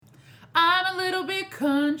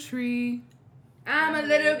country. I'm a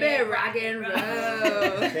little bit rock and roll.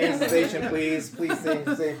 Change the station, please. Please change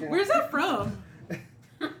the station. Where's that from?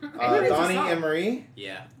 Donnie and Marie.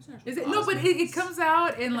 Yeah. Is it? No, but it comes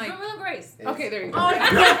out in like... From Will and Grace. Okay, there you go. Oh,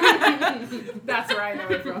 That's where I know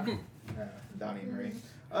it from. Donnie and Marie.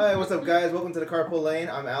 Alright, what's up, guys? Welcome to the Carpool Lane.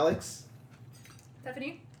 I'm Alex.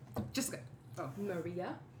 Stephanie. Just... Oh.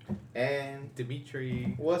 Maria. And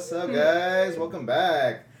Dimitri. what's up, guys? Welcome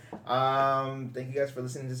back. Thank you guys for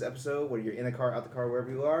listening to this episode, whether you're in the car, out the car,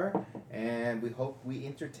 wherever you are. And we hope we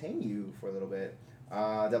entertain you for a little bit.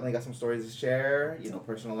 Definitely got some stories to share,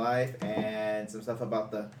 personal life, and some stuff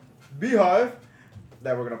about the Beehive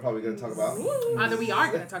that we're probably going to talk about. That we are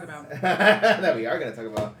going to talk about. That we are going to talk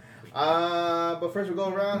about. But first we'll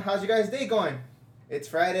go around. How's your guys' day going? It's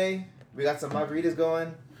Friday. We got some margaritas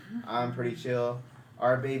going. I'm pretty chill.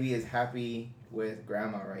 Our baby is happy with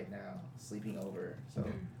grandma right now, sleeping over. So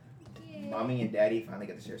mommy and daddy finally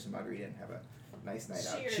get to share some margarita and have a nice night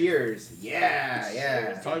out. Cheers. Yeah, yeah.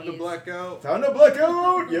 Cheers. Time to black out. Time to black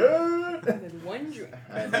out. Yeah. With one drink.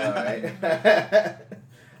 I know,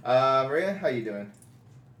 right? Maria, how you doing?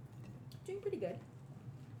 Doing pretty good.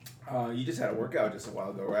 You just had a workout just a while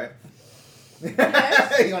ago, right?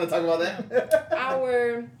 Yes. You want to talk about that?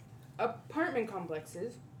 Our apartment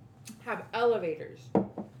complexes have elevators.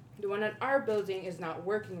 The one at our building is not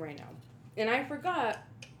working right now. And I forgot,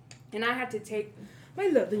 and I had to take my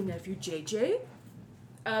lovely nephew JJ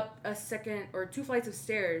up a second or 2 flights of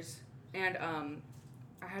stairs, and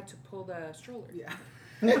I had to pull the stroller. Yeah.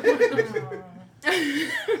 I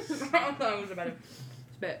thought it was about it.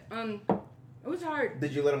 But it was hard.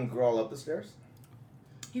 Did you let him crawl up the stairs?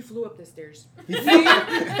 He flew up the stairs. He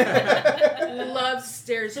Loves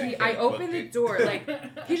stairs. I opened the door. Like,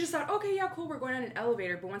 he just thought, okay, yeah, cool, we're going on an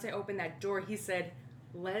elevator. But once I opened that door, he said,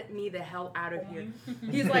 let me the hell out of here.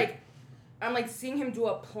 He's like, I'm like seeing him do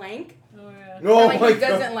a plank. Oh, yeah. No,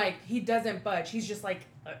 Like, he doesn't budge. He's just like,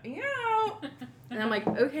 and I'm like,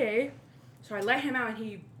 okay. So I let him out, and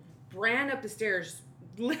he ran up the stairs,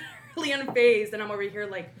 literally unfazed. And I'm over here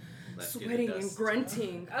like, sweating and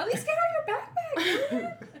grunting. At least get out your backpack.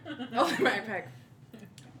 Oh, the backpack.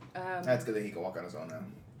 That's good that he can walk on his own now.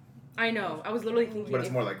 I know. I was literally thinking, But it's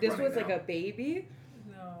if more like this running was like now. a baby,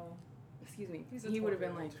 No. excuse me, he would have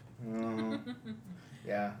been like,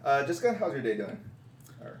 Yeah. Jessica, how's your day doing?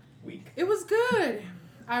 Or week? It was good.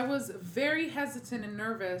 I was very hesitant and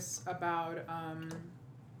nervous about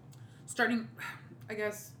starting. I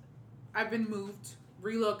guess I've been moved,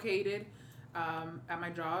 relocated at my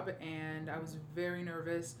job, and I was very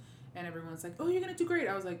nervous. And everyone's like, "Oh, you're gonna do great."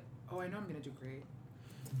 I was like, "Oh, I know I'm gonna do great."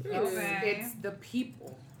 It's the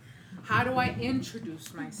people. How do I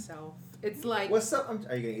introduce myself? It's like, what's up?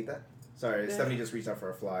 Are you gonna eat that? Sorry, Stephanie just reached out for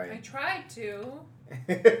a fly. I tried to.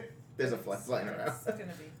 There's a fly flying around. It's gonna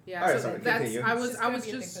be. yeah. All right, So sorry, that's continue.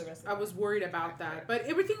 I was worried about that, but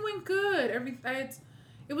everything went good.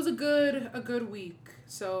 It was a good week.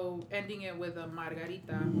 So ending it with a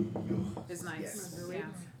margarita is nice. Yes. Yeah.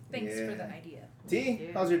 Thanks Yeah. for the idea. T,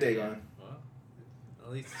 how's your day going? Well,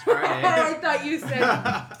 at least it's Friday. I thought you said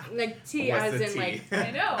like tea What's as the in tea? like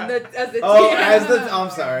I know. as the Oh, tea. as the. I'm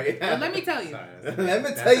sorry. Well, let me tell you. Sorry, Let me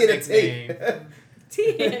that's tell you a the tea. nickname.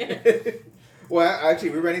 Tea. Well,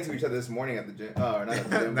 actually, we ran into each other this morning at the gym. Oh, not at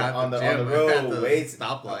the gym, Not but the on the gym, road. at the Wait.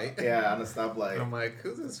 stoplight. Yeah, on the stoplight. I'm like,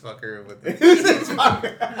 who's this fucker with Who's the this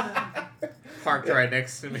fucker? parked right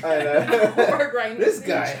next to me? I know. Or right This next to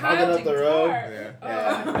guy each hogging up the road. Yeah.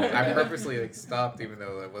 Yeah. I purposely stopped even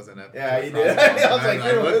though I wasn't at the Yeah, you crosswalk. did. I was like,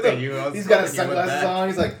 I looked at you. I was He's got his fucking you with sunglasses that. on.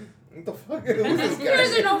 He's like, what the fuck? Who's this guy?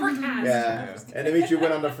 There's an overcast. Yeah. And Dimitri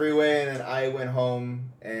went on the freeway, and then I went home,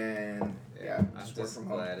 and yeah, I'm just work just from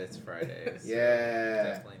home. glad it's Friday. So Yeah.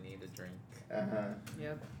 Definitely need a drink.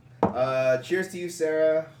 Yep. Cheers to you,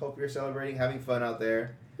 Sarah. Hope you're celebrating, having fun out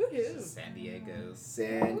there. Woohoo. San Diego.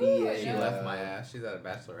 San Diego. She left my ass. She's at a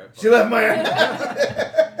bachelorette. She left my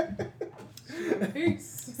ass.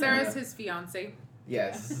 Sarah's his fiance.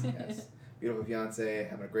 Yes, yes. Beautiful fiance,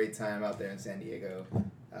 having a great time out there in San Diego.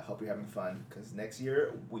 I hope you're having fun, because next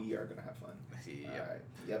year we are gonna have fun. Yep. All right.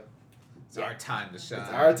 Yep. It's our time to shine. It's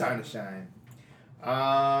our time to shine.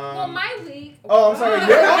 Well, my week. Oh, I'm sorry.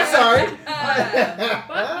 I'm sorry.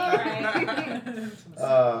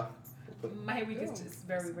 My week is just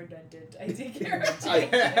very redundant. I take care of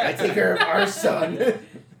I take care of our son.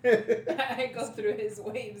 I go through his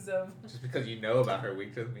waves of. Just because you know about her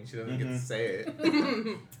week doesn't mean she doesn't get to say it.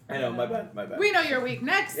 I know, my bad. We know your week.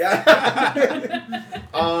 Next. Yeah.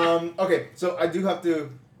 Okay, so I do have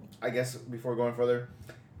to, I guess, before going further,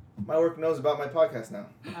 my work knows about my podcast now.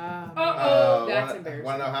 Uh-oh, that's embarrassing.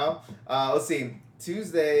 Want to know how? Let's see.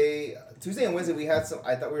 Tuesday and Wednesday we had some.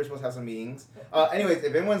 I thought we were supposed to have some meetings. Anyways,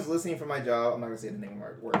 if anyone's listening from my job, I'm not gonna say the name of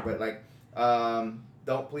my work, but like,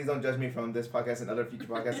 please don't judge me from this podcast and other future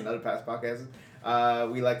podcasts and other past podcasts.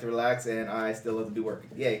 We like to relax, and I still love to do work.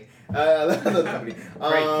 Yay! I love the company. Great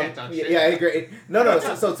catch on shit. Yeah, great. No.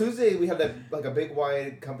 So Tuesday we had like a big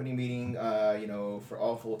wide company meeting. For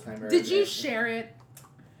all full timers. Did you share it?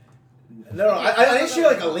 No, I didn't share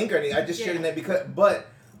like a link or anything. I just shared it but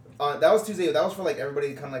that was Tuesday. That was for like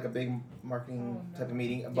everybody, kind of like a big marketing type of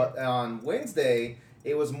meeting. But on Wednesday,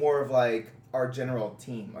 it was more of like our general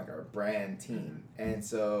team, like our brand team. And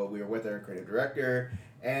so we were with our creative director,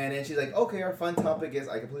 and then she's like, "Okay, our fun topic is,"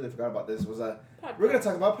 I completely forgot about this, was we're gonna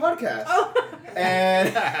talk about podcasts.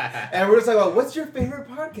 And we're just talking about, what's your favorite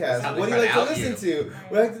podcast? What do you like to listen to?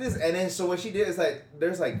 We like to this. And then so what she did is like,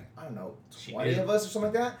 there's like, I don't know, 20 of us or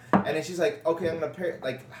something like that. And then she's like, okay, I'm gonna pair,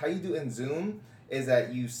 like how you do in Zoom is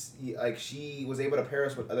that you like, she was able to pair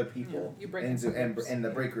us with other people in Zoom and in the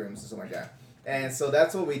break rooms and something like that. And so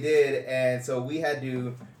that's what we did. And so we had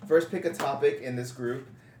to first pick a topic in this group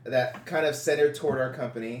that kind of centered toward our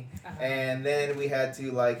company, and then we had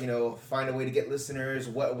to find a way to get listeners,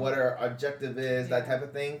 what our objective is, that type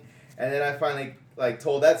of thing. And then I finally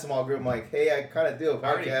told that small group, I'm like, hey, I kind of do a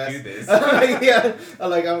podcast. I already do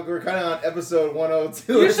this. We're kind of on episode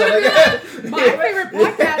 102 or something like that. My favorite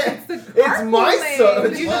podcast is the It's my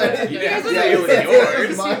son. It's mine. You Yeah,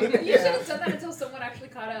 yours. You should have done that until someone actually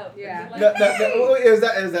caught up. Yeah. It was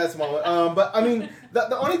that small. But I mean,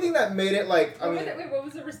 the only thing that made it what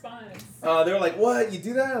was the response? they were like, "What? You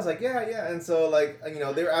do that?" I was like, "Yeah." And so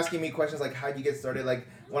they were asking me questions like, "How'd you get started?" Like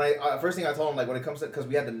when I first thing I told them, like when it comes to, because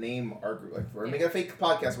we had to name our group, like we're making a fake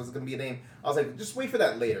podcast, what's it gonna be a name? I was like, just wait for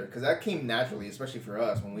that later, because that came naturally, especially for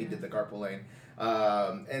us when we did the carpool lane.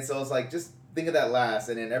 And so I was like, just think of that last,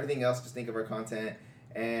 and then everything else, just think of our content.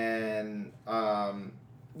 And and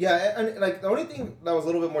the only thing that was a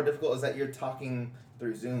little bit more difficult is that you're talking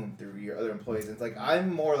through Zoom through your other employees. And it's like,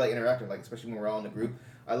 I'm more like interactive, like especially when we're all in the group.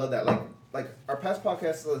 I love that. Like our past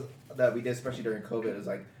podcasts that we did, especially during COVID, is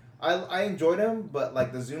like I enjoyed them, but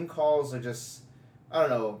like the Zoom calls are just, I don't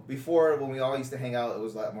know. Before, when we all used to hang out, it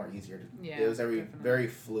was a lot more easier. It was very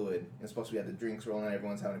fluid. And supposed to, we had the drinks rolling,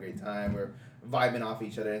 everyone's having a great time, we're vibing off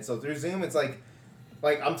each other. And so through Zoom, it's like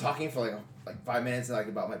I'm talking for like 5 minutes and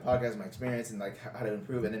about my podcast, my experience, and like how to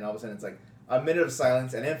improve. And then all of a sudden it's like a minute of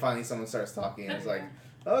silence, and then finally someone starts talking, and it's like,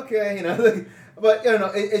 okay, but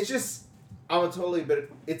it's just. But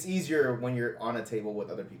it's easier when you're on a table with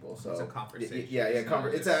other people. So it's a conversation.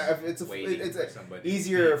 It's a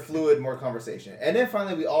easier, Yeah. fluid, more conversation. And then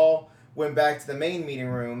finally, we all went back to the main meeting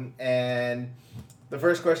room, and the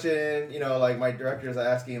first question, my director is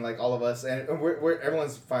asking all of us, and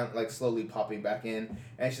everyone's slowly popping back in,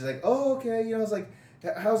 and she's like, "Oh, okay," I was like,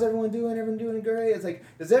 "How's everyone doing? Everyone doing great?" It's like,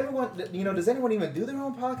 does anyone even do their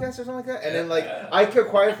own podcast or something like that? And then I kept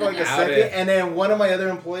quiet for a second, and then one of my other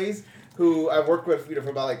employees, who I've worked with for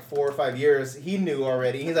about 4 or 5 years, he knew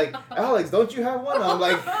already. He's like, "Alex, don't you have one?" I'm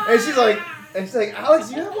like, and she's like,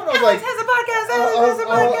 "Alex, you have one?" I was like, has a podcast.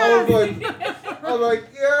 I was like,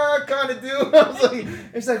 "Yeah, I kind of do." I was like,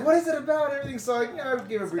 and she's like, "What is it about?" And everything. So I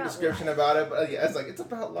gave a brief description about it, but it's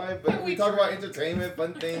about life. But we talk about entertainment,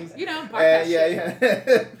 fun things. Podcast. Yeah.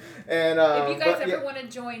 And if you guys ever want to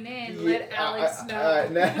join in, let Alex know.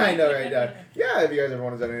 I know, right now. Yeah, if you guys ever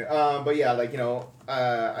want to join in. But yeah,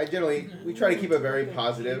 I generally, we try to keep it very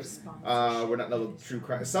positive. We're not no true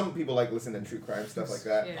crime. Some people listen to true crime stuff like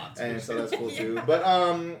that, and so that's cool too.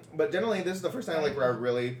 But generally, this is the first time where I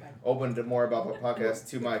really opened more about the podcast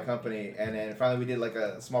to my company, and then finally we did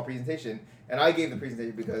a small presentation, and I gave the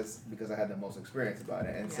presentation because I had the most experience about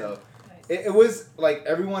it, and so it was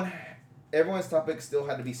everyone's topic still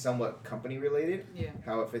had to be somewhat company related. Yeah.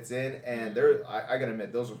 How it fits in, and I gotta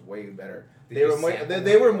admit, those was way better. They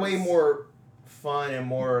were way more fun and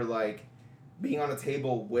more being on a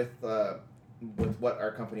table with what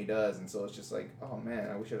our company does, and so it's just oh man,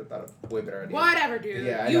 I wish I had thought of a way better idea. Whatever, dude.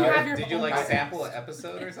 Yeah, Did you sample an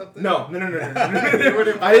episode or something? No.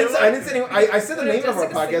 I didn't say anything. I said the name of our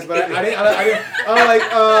podcast, but I didn't.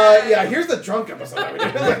 I'm yeah, here's the drunk episode that we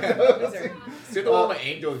did. Do the one with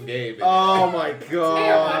Angel and Gabe. Oh my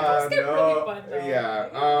god, Really fun, though.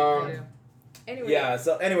 Yeah. Anyway. Yeah.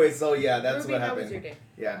 So anyway, that's Ruby, what how happened. was your day?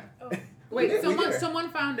 Yeah. Oh, Wait, We did. someone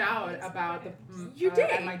found out about the You did.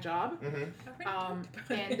 at my job.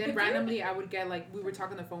 Mm-hmm. And then randomly I would get like we were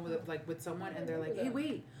talking on the phone with someone and they're like, hey,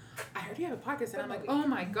 wait, I heard you have a podcast, and I'm like, oh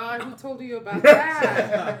my god, who told you about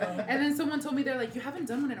that? And then someone told me, they're like, you haven't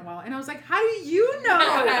done one in a while, and I was like, how do you know?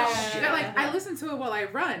 They're like, I listen to it while I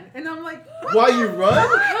run, and I'm like, what While the you run?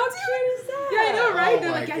 fuck? How cute is that? Yeah, I know, right? Oh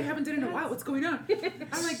They're my like, yeah, you God. haven't done it in a while. What's going on?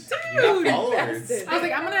 I'm like, You got dude. followers. I was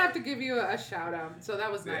like, I'm gonna have to give you a shout out. So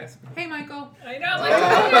that was nice. Hey, Michael. I know. Oh. Like,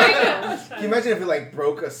 oh my God. Can you imagine if it like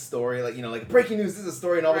broke a story, like, you know, like breaking news, this is a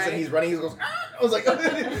story, and all of a sudden Right. he's running, he goes, ah! I was like,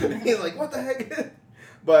 he's like, what the heck?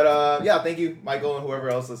 But yeah, thank you, Michael, and whoever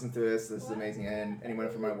else listened to this. This is amazing, and anyone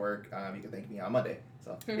from my work, you can thank me on Monday.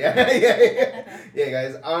 So yeah,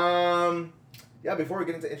 guys. Yeah, before we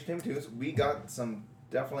get into entertainment news, we got some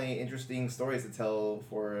definitely interesting stories to tell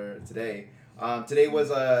for today. Today was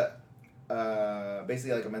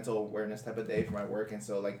basically like a mental awareness type of day for my work, and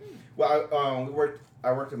so like, well,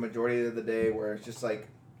 I worked a majority of the day where it's just like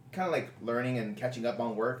kind of like learning and catching up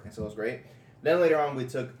on work, and so it was great. Then later on, we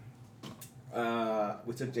took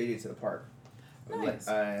JJ to the park. Nice.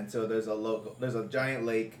 And so there's a giant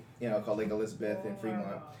lake, you know, called Lake Elizabeth in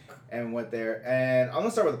Fremont, and went there. And I'm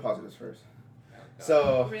gonna start with the positives first.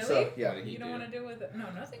 So Really? so yeah. What did he You don't do? want to do with it? No,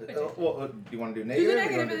 nothing. Well, do you want to do Do the negative? or you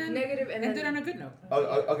negative wanna do- and Negative and end then it on a good note. Oh,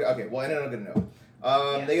 okay. Well, end it on a good note.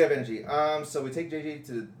 Yeah. Negative energy. So we take JJ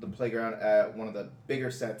to the playground at one of the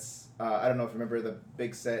bigger sets. I don't know if you remember the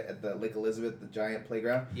big set at the Lake Elizabeth, the giant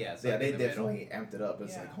playground. Yeah, it's So yeah, like they in the middle. definitely amped it up.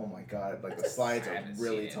 It's Yeah. like, oh my god, like That's the slides I are haven't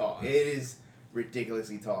really seen it in a tall. while. It is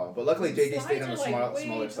ridiculously tall. But luckily, JJ stayed on the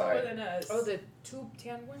smaller side. Than us. Oh, the tube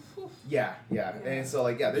tan one? Yeah. Yeah. And so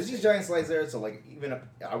like there's these giant slides there. So like even if,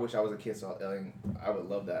 I wish I was a kid, so I would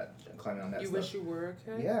love that climbing on that. You stuff. wish you were a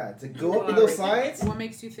kid? Yeah, to go up in those slides. What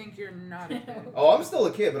makes you think you're not a kid? Oh, I'm still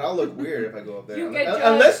a kid, but I'll look weird if I go up there. You get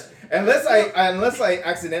Unless I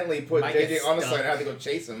accidentally put Might JJ get on the stuck. slide, I have to go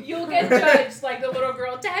chase him. You'll get judged like the little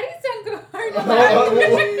girl. Daddy's so good.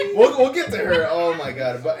 We'll get to her. Oh my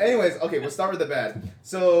god. But anyways, okay, we'll start with the bad.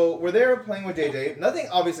 So we're there playing with JJ. Nothing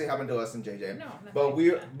obviously happened to us and JJ.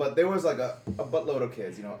 No, But there was like a buttload of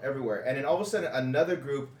kids, you know, everywhere. And then all of a sudden another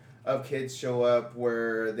group of kids show up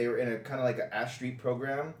where they were in a kind of like an Ash Street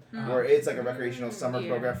program where it's like a recreational summer Yeah.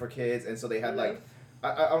 program for kids, and so they had like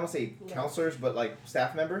I want to say counselors, but like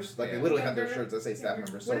staff members. Like they Yeah. literally had their shirts that say staff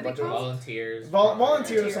members. So What a are bunch they of called? Volunteers.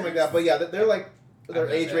 volunteers or something like that. But yeah, they're like their I've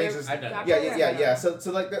done age that. range is I've done that. yeah.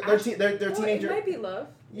 So like they're It teenager. might be love.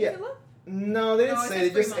 Yeah. Is it love? No, they didn't No, it say. says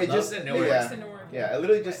It just Fremont. Loves it, no worries. yeah. It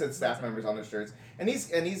literally just said staff members on their shirts, and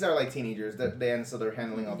these are like teenagers. And so they're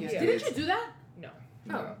handling all these Yeah. kids. Didn't you do that?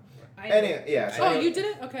 No. Anyway, yeah. So Oh, you did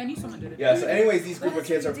it? Okay, I knew someone did it. Yeah, so anyways, these group of That's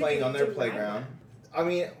kids are playing on their ridiculous. playground. I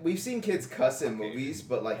mean, we've seen kids cuss in movies,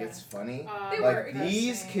 but like it's funny. They Like were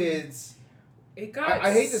these cussing. kids, It got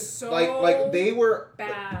I hate to so like they were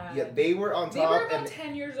bad. Yeah, they were on They top, were about and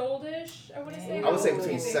 10 years oldish, I want to say. I would say Oh.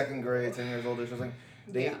 between second grade, 10 years old or something.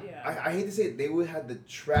 They, Yeah. I hate to say it, they would have the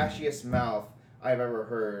trashiest mouth I've ever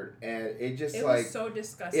heard, and it just It like. was so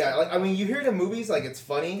disgusting. Yeah, like I mean, you hear it in movies, like it's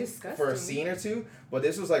funny Disgusting. for a scene or two, but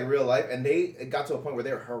this was like real life, and it got to a point where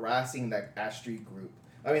they were harassing that Ash Street group.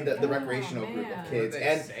 I mean, the Oh, recreational group man. of kids, What did they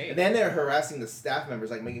and say? then they're harassing the staff members,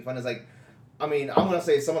 like making fun. It's like, I mean, I'm gonna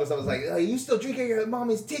say some of the stuff was like, "Are you still drinking your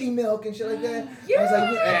mommy's titty milk and shit like that?" I was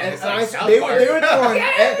like, and It's like South they Park. were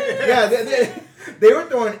throwing, they were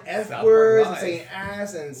throwing F South Park words and Live. saying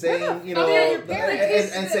ass and saying, you Oh, know, yeah, your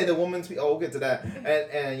parents. and say the woman's P. Oh, we'll get to that,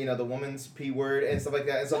 and you know the woman's P word and stuff like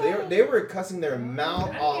that. And so they were cussing their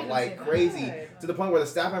mouth I off didn't like say crazy that. to the point where the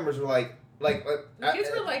staff members were like The kids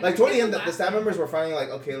were like toward the kids end, were the staff laughing. members were finally like,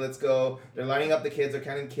 okay, let's go. They're lining up the kids, they're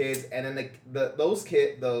counting kids, and then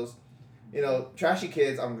those you know, trashy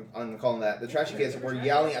kids, I'm gonna call them that. The trashy kids were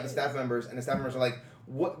yelling at the staff members, and the staff members were like,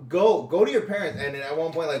 "What? Go to your parents!" And then at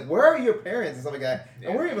one point, like, "Where are your parents?" and stuff like that.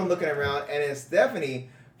 And we're even looking around, and then Stephanie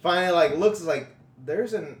finally like looks like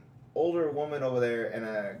there's an older woman over there and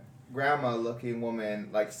a grandma-looking woman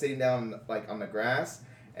like sitting down like on the grass.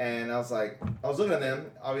 And I was looking at them.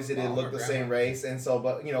 Obviously, they Oh, look her the grandma. same race, and so,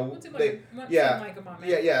 but you know, One seemed they. like, one yeah, seemed like a mom.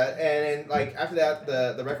 Yeah. And then like after that,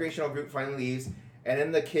 the recreational group finally leaves, and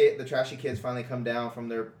then the trashy kids finally come down from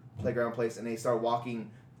their playground place, and they start walking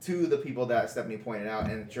to the people that Stephanie pointed out,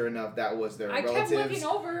 and sure enough, that was their I relatives. kept looking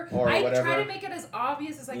over. or I whatever. tried to make it as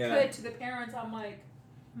obvious as I Yeah. could to the parents. I'm like,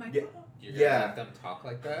 My Yeah. God. You're gonna Yeah. let them talk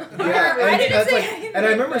like that? Yeah, I and, didn't that's say like, anything and I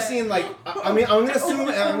remember like seeing like, I mean, I'm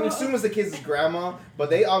gonna assume it's the kid's grandma,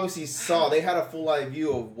 but they obviously saw, they had a full eye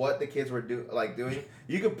view of what the kids were doing.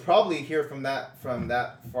 You could probably hear from that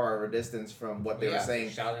far of a distance from what they were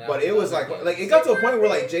saying. Shouting out But to it was other like kids. it got to a point where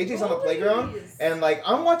like JJ's on the playground, Bullies. and like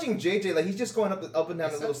I'm watching JJ, like he's just going up and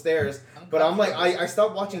down the little stairs. But I'm like, I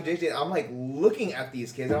stopped watching JJ, and I'm like looking at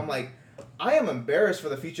these kids, and I'm like, I am embarrassed for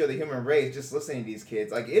the future of the human race just listening to these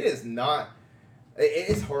kids. Like, it is not,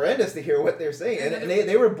 it's horrendous to hear what they're saying. And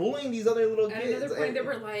they were bullying these other little At kids. another point, and, they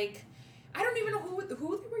were like, I don't even know who they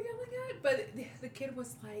were yelling at, but the kid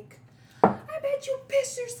was like, I bet you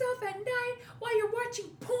pissed yourself at night while you're watching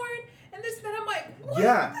porn and this and that. I'm like, what?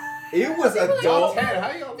 Yeah, the it hell? was They were like, adult. Ted,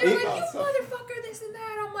 how you gonna They're be like, about you something? motherfucker, this and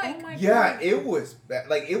that. I'm like, Oh my Yeah, God. it was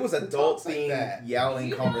like it was adult talks like themed that? yelling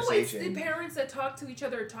you conversation. know, it's the parents that talk to each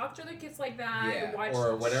other, talk to their kids like that, Yeah, watch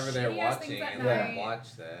or whatever they're shitty-ass watching things at and Yeah. let them night.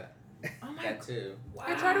 watch that. I'm like, That too. wow.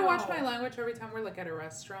 I try to watch my language every time we're like at a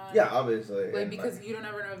restaurant. Yeah, obviously. Like, and, because you don't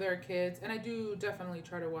ever know if they're kids, and I do definitely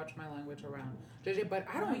try to watch my language around JJ, but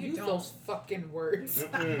I don't No, you use don't. those fucking words.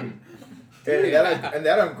 Mm-mm. and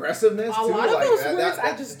that aggressiveness A too. lot of like, those that- words that-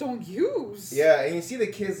 I just don't use. Yeah, and you see the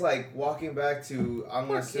kids like walking back to, I'm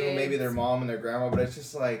Poor gonna assume maybe their kids. mom and their grandma, but it's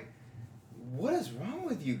just like, what is wrong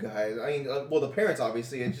with you guys? I mean, well, the parents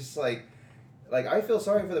obviously. It's just like I feel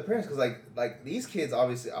sorry for the parents because like these kids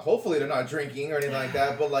obviously, hopefully they're not drinking or anything like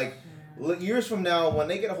that, but like years from now when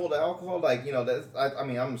they get a hold of alcohol, like I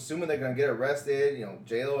mean, I'm assuming they're gonna get arrested,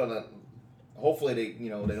 jail, and hopefully they they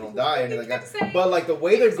don't die or anything like that. But like the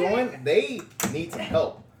way they're going, they need some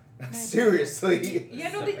help. Seriously.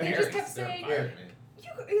 Yeah, no, The they just parents, kept their saying, environment.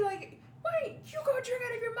 you're like, why you go drink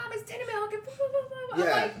out of your mama's tin milk and blah, blah, blah, blah.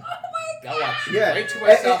 Yeah. I'm like, oh my Y'all God. watch Yeah. way too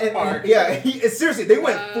much South And- Park. yeah, seriously, they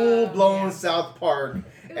went full blown Yeah. South Park.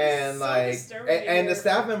 It was And so like disturbing to and the hear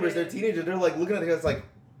staff from members, they're kids. teenagers, they're like looking at the kids like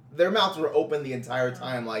their mouths were open the entire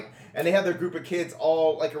time, like, and they have their group of kids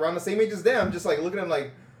all like around the same age as them, just like looking at them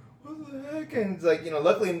like, what the heck? And it's like,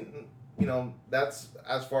 luckily, that's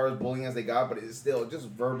as far as bullying as they got, but it's still just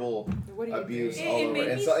verbal What do you abuse do? It- all it over. made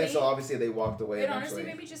And me so think- obviously they walked away It honestly eventually.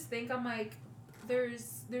 made me just think, I'm like, there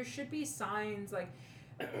should be signs like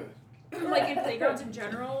in playgrounds in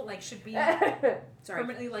general, like should be Sorry.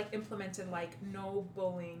 permanently like implemented, like no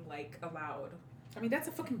bullying like allowed. I mean, that's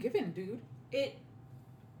a fucking given, dude.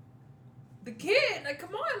 The kid, like,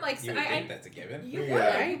 come on, like, You would think that's a given. you Yeah. would,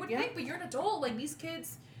 Right? you would Yeah. think, but you're an adult. Like these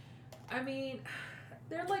kids, I mean,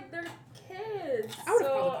 they're kids. I would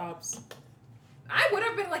have so called the cops. I would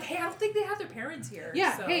have been like, hey, I don't think they have their parents here.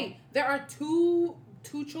 Yeah, so. hey, there are two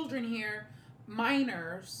children here,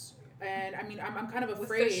 minors, and I mean, I'm kind of with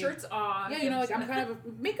afraid. their shirts off. Yeah, like I'm kind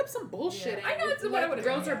of make up some bullshit. Yeah. I know it's what I would've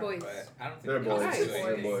Girls done. or boys? But I don't think They're they boys. would do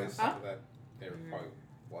They're anything boys. after Huh? that. They were probably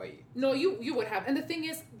white. No, you would have, and the thing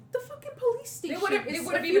is, the fucking police They station. would have. They is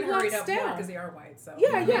would have a few even hurried blocks up more down. because they are white. So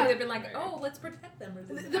Yeah, maybe yeah. They've been like, Right. oh, let's protect them. Or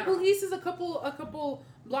The I don't know. police is a couple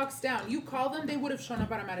blocks down. You call them, they would have shown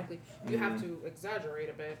up automatically. You have Mhm. to exaggerate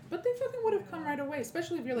a bit, but they fucking would have come right away.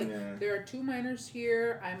 Especially if you're like, Yeah. there are two minors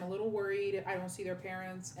here. I'm a little worried. I don't see their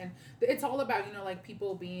parents, and it's all about like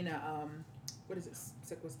people being what is it,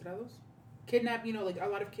 secuestrados, kidnap. Like a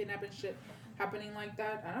lot of kidnapping shit happening like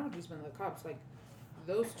that. And I would just been the cops like.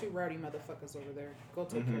 Those two rowdy motherfuckers over there. Go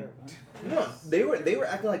take Mhm. care of them. No, they were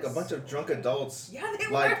acting like a bunch of drunk adults, Yeah, they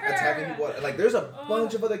like were attacking people. Like there's a Oh.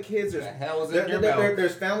 bunch of other kids. The There's hell is in your mouth?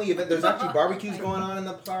 there's family event. There's actually barbecues going on in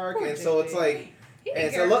the park, Poor and so it's JJ. like. He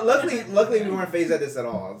And didn't so care. luckily we weren't phased at this at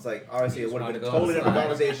all. It's like obviously You it just would have wanted been a to go totally different outside.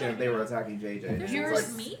 conversation if they were attacking JJ. There's You're It's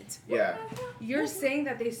just like, meat. yeah. You're saying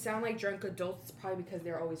that they sound like drunk adults probably because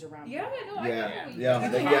they're always around. Yeah, no, Yeah, I know. yeah,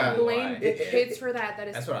 You they- can't yeah. blame the It- kids for that. That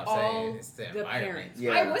is That's what I'm all saying. It's the the environment. parents.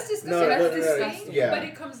 Yeah. I was disgusting. No, That's no, no, disgusting. yeah. But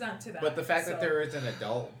it comes down to that. But the fact so. that there is an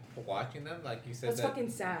adult watching them, like you said, That's that fucking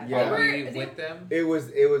sad. Yeah. are we They- with them? It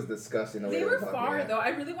was disgusting. The way They were talking, far yeah. though. I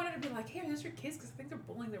really wanted to be like, hey, there's your kids because I think they're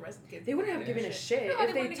bullying the rest of the kids. They wouldn't have Yeah. given a shit No, if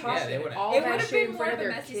they they wouldn't talked Yeah, they wouldn't. all It that would have shit been in more front of of a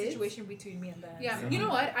their messy kids. situation between me and Ben. Yeah, so. you know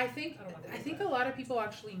what? I think I don't want to I do think that. a lot of people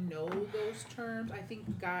actually know those terms. I think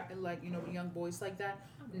young boys like that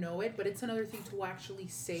know it, but it's another thing to actually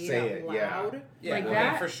say Say it it, out yeah. loud. Yeah, like well,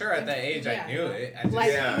 that. for sure. At that age, Yeah. I knew it. I just,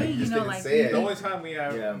 Like, Yeah, hey, you just didn't like, say it. the only time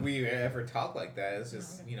Yeah. we ever talk like that is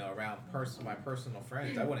just around my personal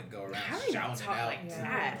friends. I wouldn't go around How do you shouting it talk out like in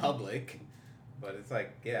that? public. But it's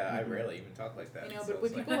like, yeah, I Mhm. rarely even talk like that. You know, So but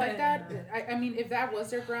with it's people like that, I mean, if that was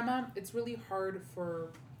their grandma, it's really hard for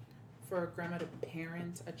for a grandma to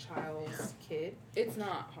parent a child's kid. It's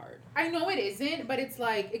not hard. I know it isn't, but it's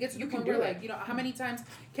like, it gets to the You can point where, do like, it. you know, how many times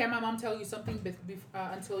can my mom tell you something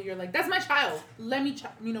until you're like, that's my child. Let me,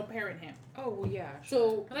 parent him. Oh, well, yeah.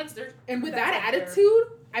 So, Well, that's their. and with that's that like their- attitude,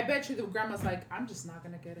 I bet you the grandma's like, I'm just not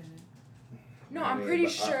going to get in it. No, I I'm mean, pretty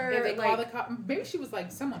but, sure. If they call the like, cops, maybe she was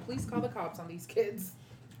like, someone please call the cops on these kids.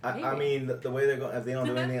 I mean, the way they're going, if they don't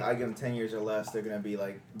do anything, I give them 10 years or less, they're going to be,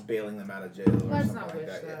 like, bailing them out of jail or Let's something not like wish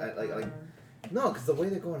that. that. Like, no, because the way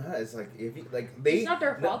they're going out is, like, if you, like, they... it's not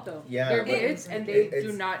their fault, though. Yeah, They're but kids, and they it's-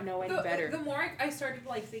 do not know any better. The more I started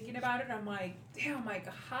like thinking about it, I'm like, damn, like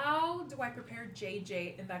how do I prepare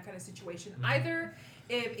JJ in that kind of situation? Either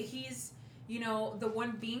if he's, the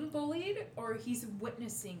one being bullied, or he's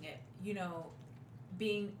witnessing it,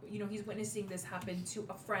 he's witnessing this happen to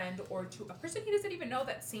a friend or to a person he doesn't even know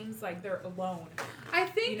that seems like they're alone. I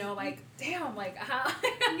think, Like, damn, like how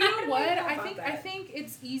you know what? I think think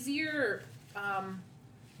it's easier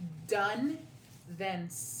done than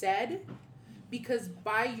said, because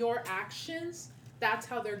by your actions, that's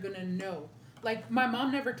how they're gonna know. Like, my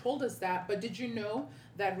mom never told us that, but did you know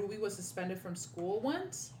that Ruby was suspended from school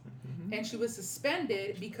once? Mm-hmm. And she was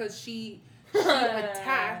suspended because she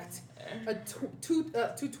attacked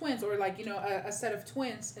two twins, or like, a set of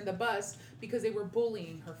twins in the bus because they were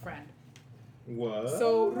bullying her friend. What?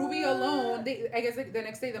 So Ruby alone, I guess like the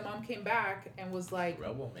next day the mom came back and was like,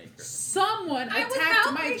 Troublemaker. someone I was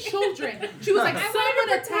attacked my helping. children. She was like, I someone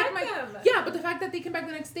wanted to attacked protect my... them. Yeah, but the fact that they came back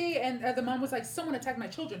the next day and the mom was like, someone attacked my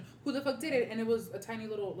children. Who the fuck did it? And it was a tiny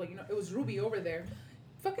little, like, it was Ruby over there.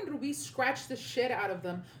 Fucking Ruby scratched the shit out of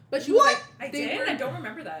them. But she was like... I they did. were- I don't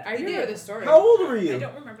remember that. I remember the story. How old were I you?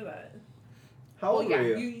 don't remember that. How old Well, were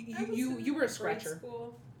yeah, you? you were a Grade scratcher.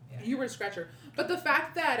 school. You were a scratcher. But the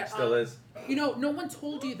fact that... Still is. no one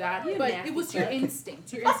told you that, You but nasty it was your fuck.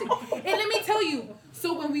 instinct. And let me tell you,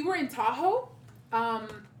 so when we were in Tahoe,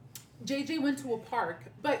 JJ went to a park,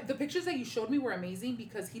 but the pictures that you showed me were amazing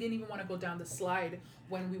because he didn't even want to go down the slide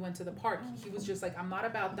when we went to the park. He was just like, I'm not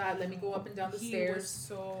about that. Let me go up and down the He stairs. was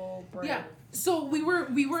so brave. Yeah. So we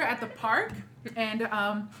were at the park, and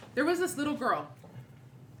there was this little girl,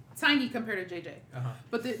 tiny compared to JJ,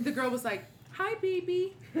 but the girl was like, "Hi,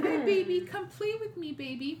 baby. Hi, baby. Come play with me,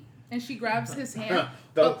 baby." And she grabs his hand,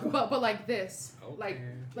 but like this, like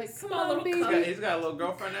come on, little baby. He's got a little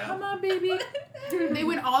girlfriend now. Come on, baby. They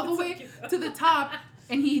went all the It's so way cute. to the top,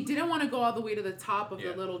 and he didn't want to go all the way to the top of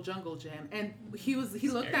Yeah. the little jungle gym. And he looked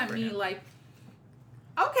Scary at for me him. like,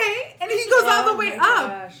 okay. And he goes all the way my up.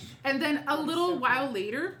 gosh. And then a That's little so while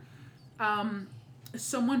later,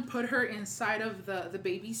 someone put her inside of the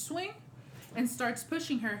baby swing and starts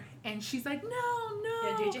pushing her. And she's like, no.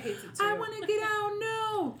 Yeah, JJ hates it too. I want to get out,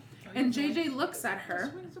 no. And JJ looks at her.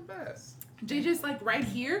 Swing's the best. JJ's like right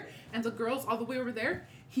here, and the girl's all the way over there.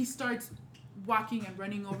 He starts walking and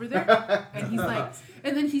running over there, and he's like,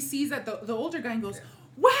 and then he sees that the older guy and goes,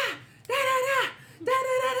 wah, da da da da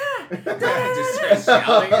da da da Just da da. starts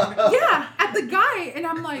shouting. Yeah, at the guy, and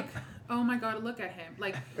I'm like, oh my god, look at him.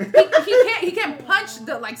 Like he can't punch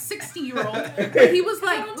the like 16-year-old, but he was I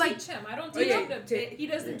like don't teach him. I don't teach yeah. him to. He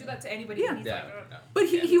doesn't do that to anybody. Yeah. He's Yeah, like, no. But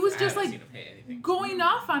he was just I like haven't seen him hit anything. going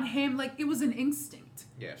off on him like it was an instinct.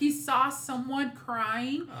 Yeah. He saw someone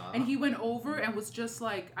crying Aw. and he went over and was just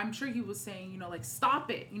like, I'm sure he was saying, like,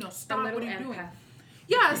 stop it, A stop little what are you doing? empath.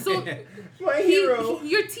 Yeah, so My hero.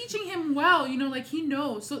 you're teaching him well, like he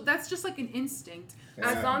knows. So that's just like an instinct.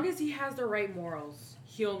 As long as he has the right morals,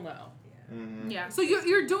 he'll know. Mhm. Yeah. So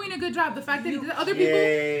you're doing a good job. The fact that the other people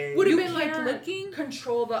Yay. would have You been like can't looking.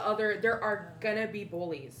 Control the other. There are gonna be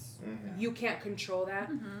bullies. Mhm. You can't control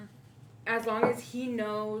that. Mhm. As long as he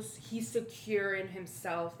knows he's secure in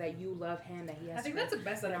himself, that you love him, that he has. I think that's the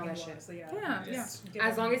best that I all can that do. shit. Honestly, Yeah, yeah. Just give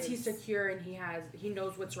As him long as his- he's secure and he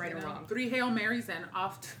knows what's right and wrong. 3 Hail Marys and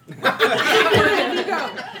off. Wherever you go.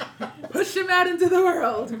 Push him out into the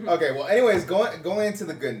world. Okay, well, anyways, going into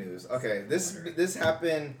the good news. Okay, this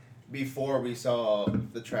happened before we saw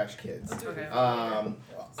the trash kids. Okay.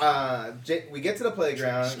 We get to the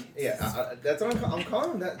playground. Yeah, that's what I'm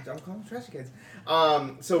calling them. I'm calling them trash kids.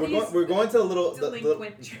 So we're going to the little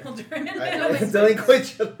delinquent children. delinquent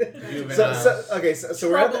children. So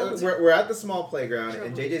Troubled. we're at the small playground,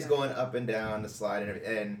 and Troubled JJ's child. going up and down the slide,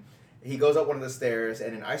 and he goes up one of the stairs,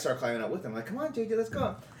 and then I start climbing up with him. Like, come on, JJ, let's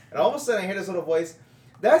go. And all of a sudden, I hear this little voice.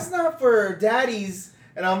 That's not for daddies.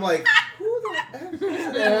 And I'm like, who the F is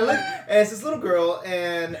that? And I look, and it's this little girl,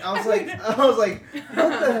 and I was like,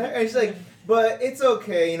 what the heck? And she's like, but it's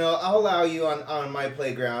okay, I'll allow you on my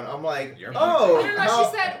playground. I'm like, Your No, oh,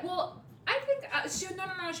 she said, well, I think,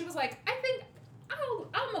 no, she was like, I think I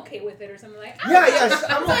I'm okay with it or something like. Yeah,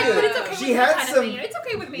 I'm like, okay but with it's it. okay She with had me kind some- of thing. It's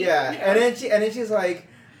okay with me. Yeah, and then she's like,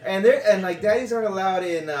 and like daddies aren't allowed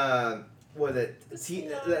in what is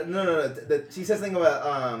it? She says something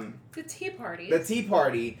about The tea party. the tea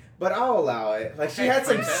party, but I'll allow it. Like she had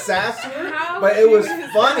some Okay. sass to her, How but it was cute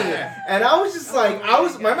is funny, that? and I was just like,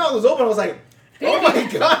 Oh my mouth was open. I was like, oh my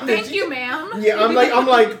god, did Thank you, ma'am. Yeah, I'm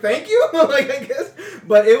like, thank you. Like, I guess,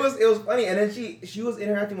 but it was funny, and then she was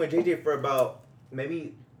interacting with JJ for about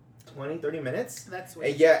maybe 20-30 minutes. That's And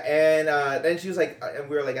weird. then she was like, and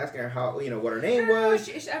we were like asking her how, what her name was.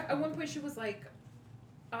 She, at one point she was like,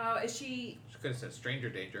 is she? She could have said stranger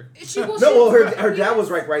danger. Her dad was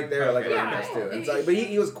right there, like right Yeah, next to it. And so, but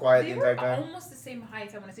he was quiet the They entire were time. almost the same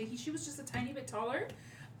height. I want to say she was just a tiny bit taller,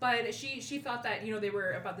 but she thought that they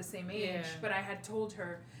were about the same age. Yeah. But I had told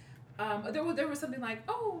her, there was something like,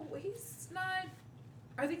 oh, he's not.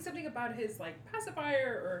 I think something about his like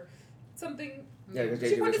pacifier or something. Yeah, because She JJ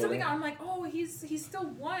was pointed holding something it. out. I'm like, oh, he's still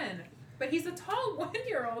one, but he's a tall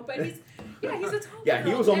 1-year-old. But he's a tall. Yeah,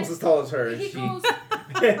 he was almost as tall as her. And He she... goes.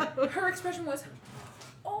 Her expression was,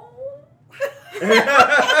 oh. She's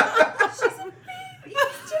a baby.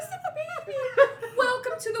 He's just a baby.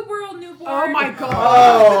 Welcome to the world, newborn. Oh my god.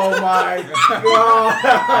 Oh my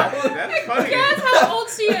god. That's funny. Guess how old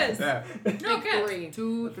she is. Yeah. No, guess. 3,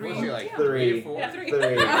 2, 3. Was she like Yeah. 3? 4? Yeah, 3. Three.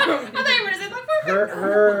 I thought you were gonna say like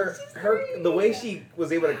 4. Her the way she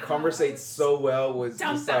was able to conversate so well was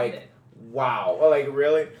just like, wow. Like,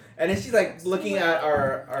 really? And then she's like looking at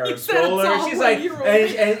our You said stroller. it's all She's like, 1-year-old.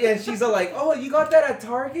 and she's all like, oh, you got that at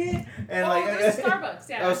Target? And like, there's Starbucks,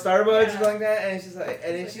 yeah. Oh, Starbucks, Yeah. something like that. And she's like,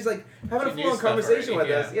 and then she's like having She a knew full-on stuff conversation already,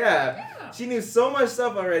 with us. Yeah. Yeah. She knew so much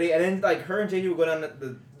stuff already. And then like her and JJ would go down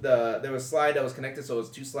there was a slide that was connected, so it was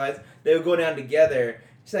 2 slides. They would go down together.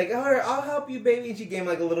 She's like, all right, I'll help you, baby. And she gave him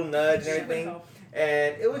like a little nudge and everything.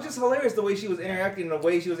 And it was just hilarious the way she was interacting, the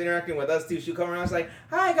way she was interacting with us too. She'd come around, she's like,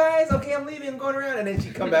 hi guys, okay, I'm leaving, I'm going around. And then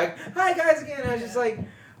she'd come back, hi guys again. And I was just like,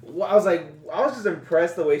 I was just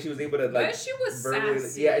impressed the way she was able to like But she was verbally.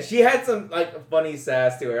 sassy. Yeah, she had some like funny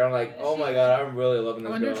sass to her. I'm like, oh my god, I'm really loving I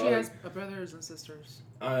this wonder girl. if she I has brothers and sisters.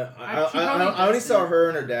 She I probably only does. saw her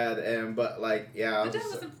and her dad, but like, yeah. I The was dad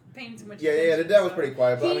just- wasn't paying too much yeah, attention. the dad was so- pretty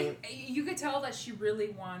quiet, but I mean, You could tell that she really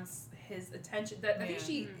wants his attention. That I think Yeah.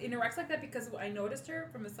 she interacts like that because I noticed her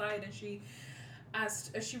from the side, and she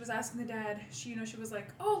was asking the dad. She was like,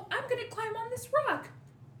 "Oh, I'm gonna climb on this rock,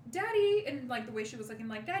 Daddy," and like the way she was looking,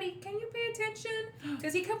 like, "Daddy, can you pay attention?"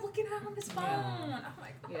 Because he kept looking out on his phone. I'm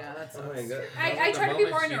like, oh. Yeah, that's oh my god. I try to be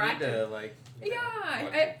more Moments you need interactive. to, like, Yeah,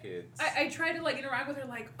 watch I your kids. I try to like interact with her,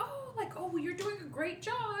 like, oh, well, you're doing a great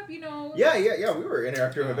job, Yeah, we were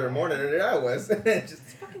interacting with her more than I was. Just,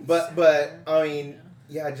 It's fucking but sad. I mean,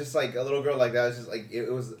 yeah, just like a little girl like that was just like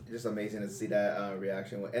it was just amazing to see that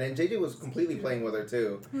reaction. And then JJ was completely playing with her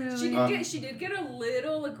too, Really? She did get a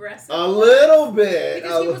little aggressive. a little bit.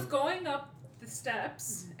 Because he was going up the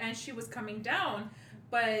steps and she was coming down,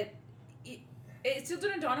 but it still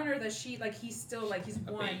didn't dawn on her that he's still like he's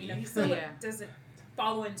A one, baby. he still Yeah. doesn't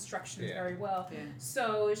follow instructions Yeah. very well. Yeah.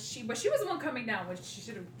 So she was the one coming down, which she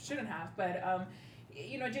shouldn't have. But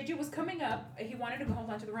JJ was coming up. He wanted to hold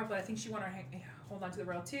on to the rail, but I think she wanted to hold on to the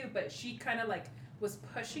rail too. But she kind of like was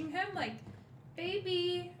pushing him, like,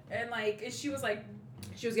 baby, and like she was like.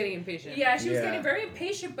 She was getting impatient. Yeah, she was Yeah. getting very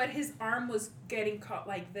impatient, but his arm was getting caught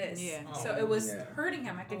like this. Yeah. So it was Yeah. hurting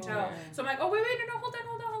him, I could Oh. tell. So I'm like, oh, wait, no, hold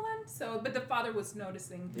on. So, but the father was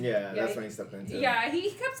noticing. Yeah, Yeah, that's when he stepped in too. Yeah, he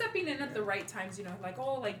kept stepping in at the right times, like,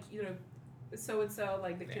 oh, like, so-and-so,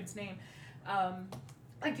 like the kid's name.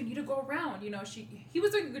 Like, you need to go around, he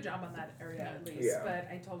was doing a good job on that area at least. Yeah. But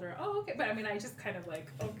I told her, oh, okay. But I mean, I just kind of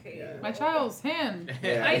like, okay. Yeah. My child's hand.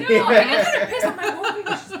 Yeah. I know, I get kind of pissed. I'm like, oh,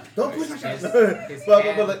 gosh. Don't push my His- child. his but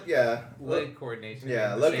hand- like, yeah. Leg coordination. Yeah,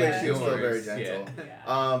 is the luckily same she was as still very yours. gentle.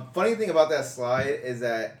 Yeah. Funny thing about that slide is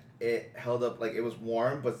that it held up, like it was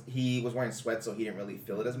warm, but he was wearing sweats, so he didn't really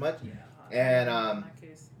feel it as much. Yeah. And In that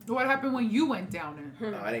case. What happened when you went down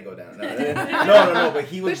there? I didn't go down. No, but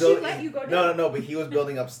he was But she building. let you go down? No, but he was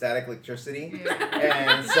building up static electricity, Yeah.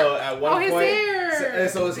 and so at one Oh, his point, hair!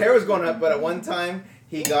 so his hair was going up, but at one time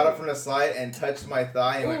he got up from the slide and touched my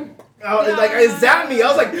thigh and went. Oh, and, like it zapped me. I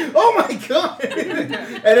was like, "Oh my god!"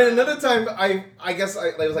 And then another time, I guess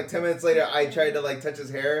it was like 10 minutes later. I tried to like touch his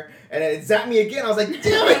hair, and it zapped me again. I was like,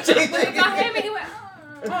 "Damn it, JJ!" When it got him, and he went,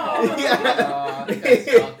 oh. Yeah.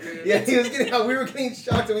 Yeah, he was getting. We were getting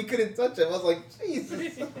shocked, and we couldn't touch him. I was like,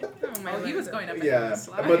 "Jesus." Oh, he was going up and Yeah, down the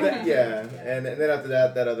slide. but then, and then after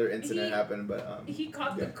that other incident happened. But He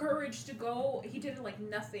caught yeah. the courage to go. He did like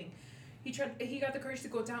nothing. He got the courage to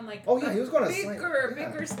go down like Oh yeah, he was going to slide.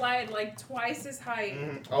 bigger slide, like twice his height.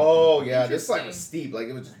 Oh yeah, this slide was Interesting. steep. Like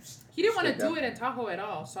it was. Just He didn't want to straight do down. it in Tahoe at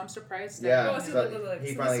all, so I'm surprised. Yeah. Oh, see, so look. he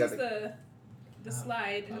So finally this got was the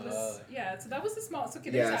slide, and it was so that was the small. So okay,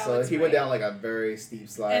 there's Yeah, Alex, so he went right? down like a very steep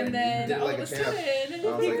slide. And then he did it all like of a a champ. sudden,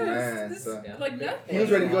 I was he like, goes man, this, so- like nothing. He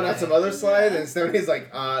was ready to go down some other slides, and Stephanie's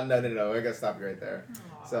like, no, I gotta stop you right there.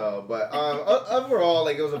 Aw. So, but overall,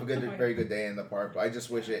 like it was a very good day in the park. But I just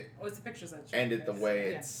wish it Oh, it's the pictures that ended the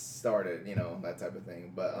way Yeah. it started, that type of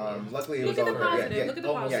thing. But luckily it Look was at all the good. positive. Look at the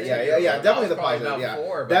Yeah, positive. yeah, definitely the Probably positive. about Yeah,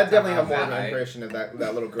 four by that the time definitely I had was more of that an height. impression of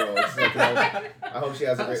that little girl. It's like, I hope she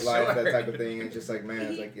has a great life, that type of thing. And just like, man,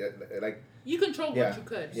 it's like You controlled Yeah. what you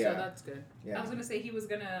could, Yeah. so that's good. yeah. I was gonna say he was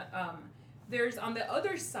gonna. There's on the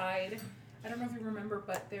other side. I don't know if you remember,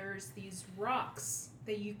 but there's these rocks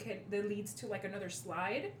that leads to like another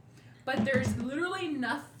slide, but there's literally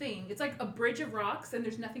nothing. It's like a bridge of rocks, and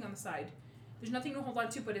there's nothing on the side. There's nothing to hold on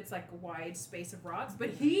to, but it's like a wide space of rocks. But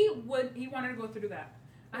he wanted to go through that.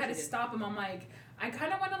 I had to stop him. I'm like, I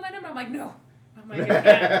kind of want to let him. I'm like, no. I'm like, I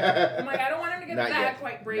can't. I'm like, I don't want him to get Not that yet.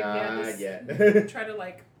 quite brave Not yet. yet. Try to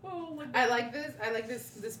like, I like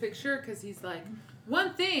this picture because he's like,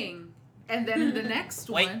 one thing, and then in the next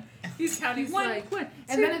Wait. one, he's counting he's one. like, what?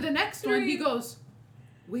 And then in the next one, he three. goes,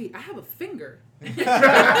 wait, I have a finger. He's He's like,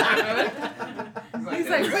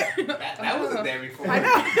 wait. that wasn't there before. I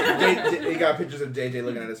know. He got pictures of JJ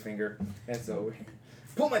looking at his finger, and so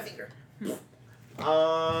pull my finger.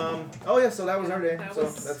 Oh yeah, so that was our day. That So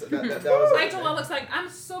was- that was. I told Alex like, I'm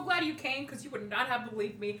so glad you came because you would not have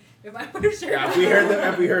believed me if I would have shared. Yeah,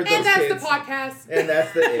 that. we heard those And that's kids. the podcast. And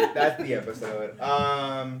that's the episode.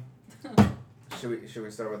 Should we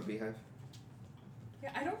start with the beehive? Yeah,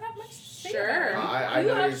 I don't have much to say. Sure. about it. I you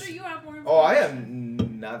know have, he's- sure you have more. Oh, I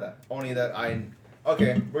am nada. Only that I.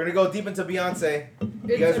 Okay, we're gonna go deep into Beyonce.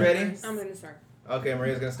 You guys ready? I'm gonna start. Okay,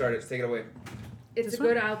 Maria's gonna start it. Take it away. It's This a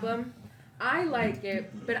good album. I like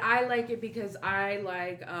it, but I like it because I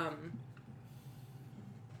like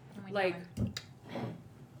like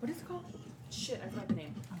what is it called? Shit, I forgot the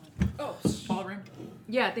name. Oh, Ballroom.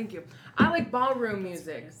 Yeah, thank you. I like ballroom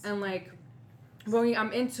music and like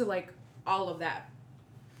I'm into like all of that.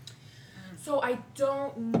 So I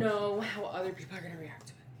don't know how other people are gonna react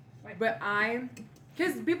to it, but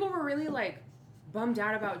because people were really like bummed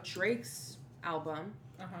out about Drake's album.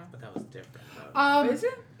 But that was different. Is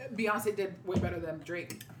it? Beyonce did way better than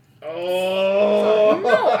Drake. Oh.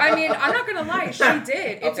 No, I mean I'm not gonna lie, she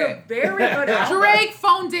did. It's Okay. a very good album. Drake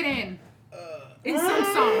phoned it in some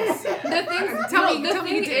songs. The thing, Tell me the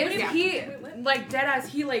he thing did. is, Yeah. he like deadass.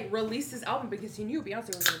 He like released his album because he knew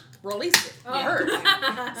Beyonce was gonna release it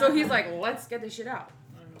first. So he's like, let's get this shit out.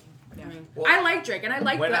 Yeah. I mean, Well, I like Drake and I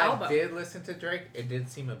like when the I album. did listen to Drake, it did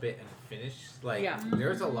seem a bit unfinished. Like Yeah.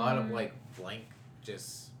 there's a lot of like blank,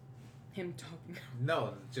 just Him talking.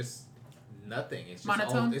 no, just nothing. It's just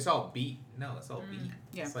Monotone? it's all beat. No, it's all beat.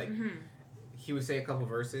 Yeah. It's like Mm-hmm. he would say a couple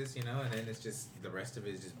verses, and then it's just the rest of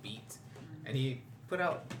it is just beat. And he put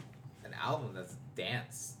out an album that's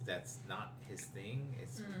dance. That's not his thing.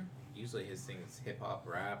 It's usually his thing is hip hop,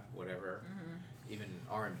 rap, whatever. Even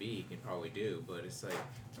R&B he can probably do, but it's like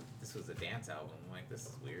this was a dance album. Like this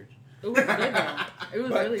is weird. It was good though. It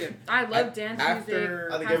was But really good. I love dance after-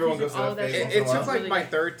 music. I think house everyone music, goes to all that of that phase shit. once in a It's while. just like Really my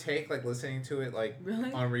good. third take, like listening to it like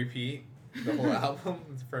Really? on repeat, the whole album,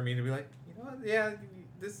 for me to be like, you know what? Yeah,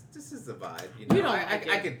 this is the vibe. You know, You don't I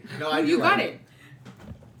like could. No, I do. You got like it.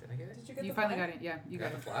 Did I get it? Did you get You the finally flag? got it. Yeah, you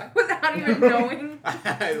got it. Fly? Without even knowing.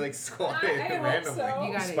 I like scored it I hope randomly. so.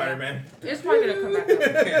 You got it. Spider-Man. It's probably gonna come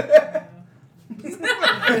back up.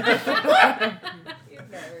 You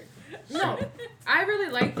nerd. No, I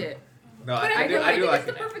really liked it. No, But I I do. feel I like do it's like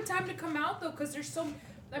the it. perfect time to come out though, because there's so.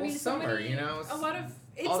 I Well, mean, summer, so many, you know, a lot of.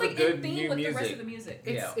 It's all the like good in theme new with the rest music. of the music.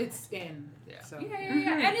 It's in. Yeah. So. Yeah, Mhm.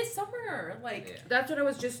 and it's summer. Like, Yeah. That's what I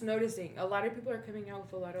was just noticing. A lot of people are coming out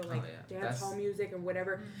with a lot of like Oh, yeah. dance hall That's- music and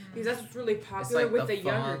whatever. Mhm. Because that's what's really popular like with the the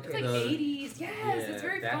younger funk, it's kids. like The- 80s. Yes, it's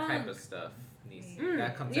very that fun. type of stuff needs. Mm.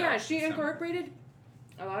 That comes Yeah, out. she in summer. incorporated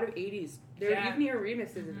a lot of 80s. There Yeah. you can hear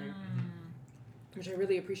remixes in there, Mm. which I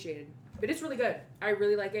really appreciated. But it's really good. I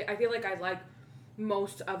really like it. I feel like I like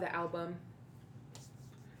most of the album.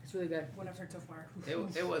 It's really good. What I've heard so far. It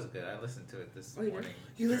was good. I listened to it this Oh, you did? morning.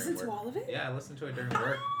 You during listened to work. all of it? Yeah, I listened to it during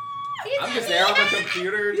work. You I'm did just there on it. the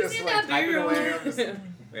computer, You just did like that, typing girl. away. I'm just,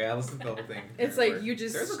 yeah, I listened to the whole thing. It's during like work. you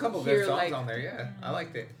just There's a couple hear, good songs like- on there. Yeah, I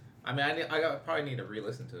liked it. I mean, probably need to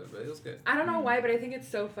re-listen to it, but it was good. I don't know why, but I think it's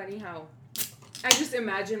so funny how I just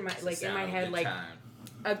imagine my It's like the in my sound of head good like time.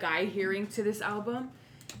 a guy hearing to this album,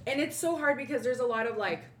 and it's so hard because there's a lot of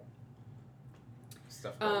like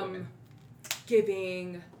Stuff about women.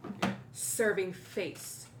 giving, serving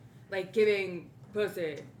face, like giving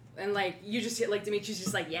pussy. And like you just hit like Dimitri's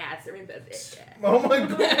just like serving pussy. Yeah. Oh my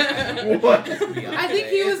god! What? I think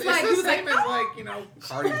he was like, it's the same as like, you know,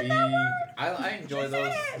 Cardi B. I enjoy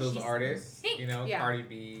those artists. You know, Yeah. Cardi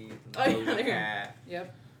B, Oh, yeah, Doja they're- Cat.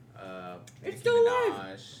 Yep. It's Nicki still alive.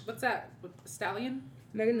 Minaj. What's that? Stallion?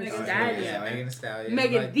 Megan Thee Megan Thee Stallion. Yeah, Megan Thee Stallion.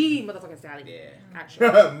 Megan like, the motherfucking Stallion. Yeah,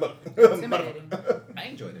 Actually. Intimidating. I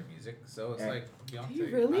enjoy their music, so it's Yeah. like Beyonce. You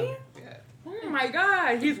really? Yeah. Oh my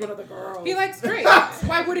god, he's one of the girls. He likes Drake.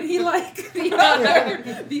 Why wouldn't he like the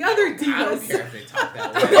other divas? I don't care if they talk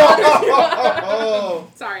that way. Oh.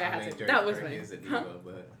 Sorry, I I had mean, to. Drake, That was Drake funny. is a diva,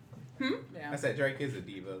 but I Yeah. said Drake is a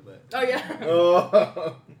diva, but Oh yeah.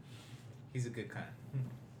 Oh. he's a good kind.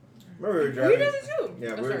 Remember we were He driving. does it too. Yeah,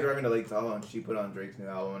 Oh, we were sorry. driving to Lake Tahoe and she put on Drake's new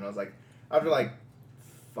album and I was like, after like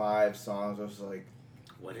 5 songs, I was like,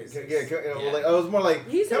 What is yeah, this? like I was more like,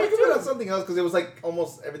 He said can we it put too. on something else? Because it was like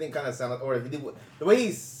almost everything kind of sounded, or if you did, the way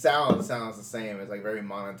he sounds the same. It's like very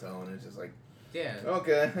monotone. It's just like, Yeah.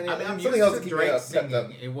 okay, and, I mean, I'm something used else to to keep Drake it up, singing. up.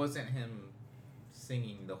 It wasn't him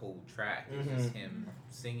singing the whole track. It was just him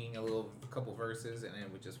singing a couple verses, and then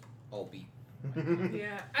it would just all beat.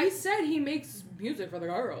 Yeah. He said he makes music for the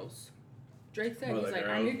girls. Drake said For he's the like,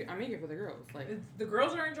 girls. I make it for the girls. Like The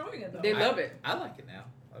girls are enjoying it though. they love it. I like it now.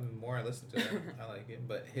 The more I listen to it, I like it.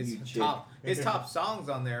 But You chick. his top songs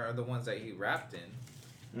on there are the ones that he rapped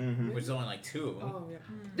in, which is only like 2 of them. Oh yeah.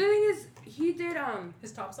 The thing is, he did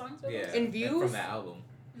His top songs. Yeah, In Views? from that album.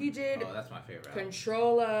 he did Oh, that's my favorite album.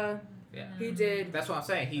 Controller. Yeah, He did that's what I'm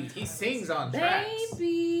saying. He sings on tracks.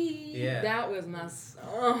 Baby. Yeah. That was my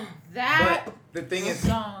song. That But the thing is,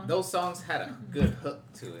 song. those songs had a good hook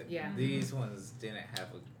to it. Yeah. These ones didn't have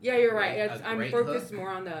a. Yeah, you're right. Great- It's, a I'm great focused hook. more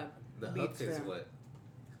on the The hook beats is for- what.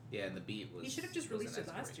 Yeah, and the beat was. He should have just wasn't released it as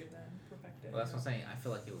last great. year then. Perfected. Well, that's what I'm saying. I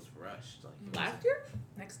feel like it was rushed. Like it last wasn't- year.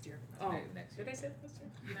 Next year. Oh, next Did year. I say last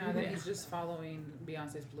year? No, then Yeah. he's just following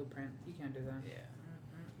Beyonce's blueprint. You can't do that. Yeah.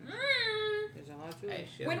 there's a lot to Hey, it.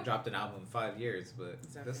 she hasn't dropped an album in 5 years, but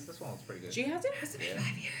Exactly. this one was pretty good. She hasn't. Has it been been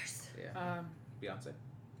 5 years? Yeah. Beyonce.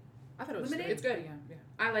 I thought it was Lemonade? It's good. Yeah.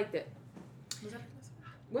 I liked it. Was that last one?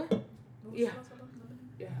 What? What was Yeah. the last album? Lemonade?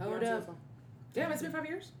 Yeah. Hold Beyonce's up. one. Damn, it's been 5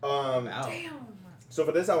 years. Wow. Damn. So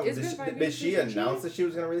for this album, It's been 5 did years she since she- announce that she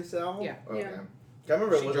was gonna release the album? Yeah. Okay. Yeah. I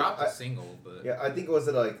remember She was dropped it, a single, but yeah, I think it was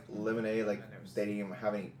it like Lemonade, like I never they didn't even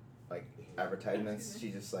have any like advertisements.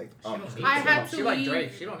 She just like she don't need I to. had to She like leave.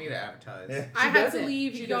 Drake. She don't need to advertise. Yeah. I She had to doesn't.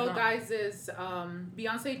 leave She y'all does not. guys's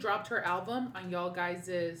Beyonce dropped her album on y'all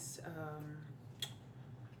guys's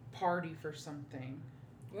party for something.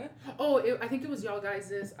 What? Oh, I think it was y'all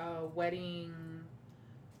guys's wedding.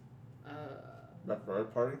 That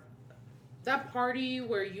bird party. That party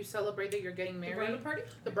where you celebrate that you're getting The married. bridal party?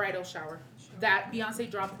 The bridal shower. That Beyonce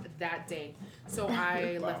dropped that day. So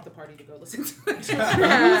I Wow. left the party to go listen to it. Son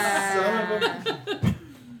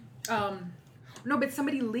of No, but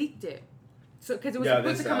somebody leaked it. So, because it was Yeah,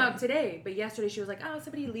 supposed to this come album. out today, but yesterday she was like, "Oh,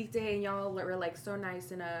 somebody leaked it, and y'all were like so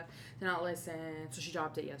nice enough to not listen." So she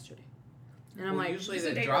dropped it yesterday, and I'm Well, like, usually Is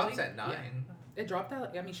it it day drops early? at 9. It dropped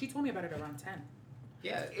out. I mean, she told me about it around 10.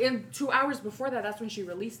 Yeah. in 2 hours before that, that's when she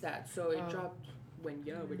released that. So it Oh. dropped when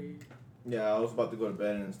yesterday. Yeah, I was about to go to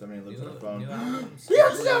bed and Stephanie looks at her phone. New albums.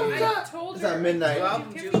 Yes, usually- that- I told It's her. at midnight. New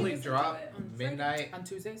albums Can we usually listen to drop it? midnight On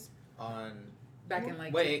Tuesdays? on. Back in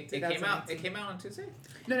like Wait, it came out. 2018. It came out on Tuesday.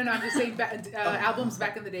 No, I'm just saying albums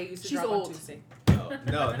back in the day used to She's drop old. on Tuesday. Oh,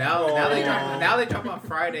 no, now they drop. Oh. Now they drop on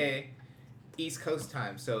Friday, East Coast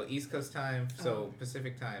time. So East Coast time. So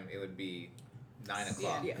Pacific time, it would be 9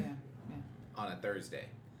 o'clock Yeah. on a Thursday.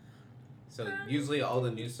 So usually all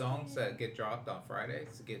the new songs that get dropped on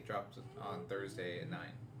Fridays get dropped on Thursday at 9.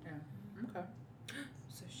 Okay.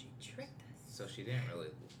 So she tricked us. So she didn't really,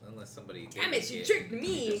 unless somebody. Damn didn't it, she get- tricked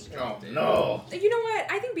me. just dropped Oh it. no! You know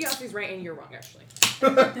what? I think Beyonce's right and you're wrong, actually.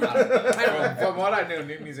 From what I know,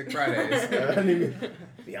 New Music Fridays.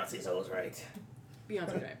 Beyonce's always right.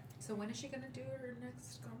 Beyonce's right. So when is she gonna do her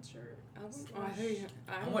next concert? Oh, I heard you.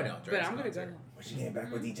 I'm going to But Drake's I'm gonna go. concert. She came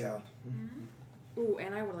back with detail. Ooh,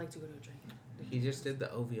 and I would like to go to a drink. He just did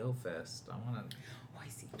the OVO Fest. I want to. Oh, I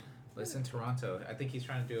see. It's in Toronto. I think he's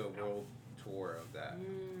trying to do a world tour of that.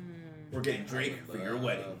 We're getting Drake for your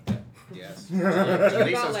wedding. Yes. You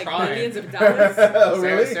Jaleesa's got like trying. millions of dollars. Oh,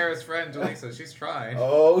 really? Sarah's friend Jalisa, she's trying.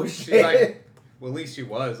 Oh She's shit! like, well, at least she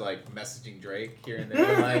was like messaging Drake here and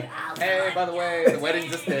there, like, hey, by the way, the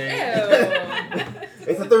wedding's this day.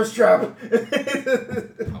 It's a thirst trap.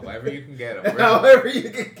 However you can get him. However you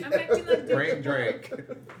can I'm get acting like Bring Drake.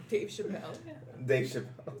 Dave Chappelle. Dave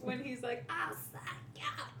Chappelle. when he's like, I'll suck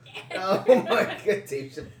you. Oh my god,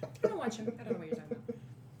 Dave Chappelle. I don't watch him. I don't know what you're talking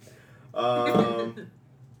about.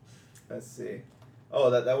 Let's see. Oh,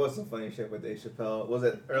 that was some funny shit with Dave Chappelle. Was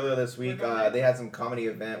it earlier this week? They had some comedy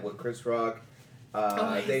event with Chris Rock,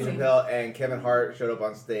 Dave Chappelle, and Kevin Hart showed up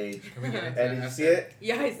on stage. And did you see it?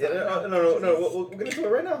 Yeah, I saw it. No. We'll get into it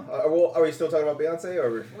right now. Are we still talking about Beyonce,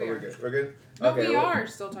 or we're good? We're good. No, Okay, we are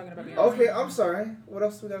still talking about Beyonce. Okay, I'm sorry. What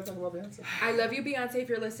else do we gotta talk about Beyonce? I love you, Beyonce, if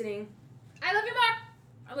you're listening. I love you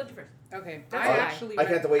more. I loved you first. Okay, That's I a lie. actually I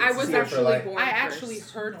can't wait I to was see it for actually like. born I actually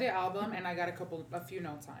first. heard the album and I got a few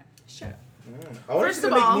notes on it. Shut up. I want First to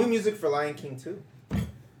of make all- new music for Lion King too.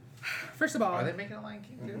 First of all, Are they making a Lion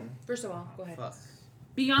King too? Mhm. First of all, go ahead. Fuck.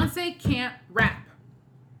 Beyonce can't rap.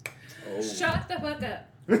 Oh. Shut the fuck up.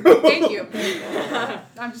 Thank you.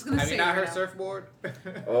 I'm just gonna Have say you not it heard now. Surfboard?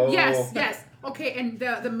 Oh. Yes. Okay, and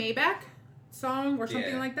the Maybach song or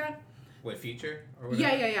something Yeah. like that. With Future? Or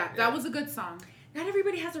whatever? Yeah. That was a good song. Not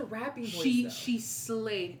everybody has a rapping voice, She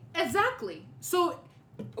slayed. Exactly. So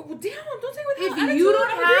Oh, damn, don't say with If attitude. you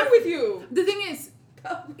don't I have- agree with you. the thing is,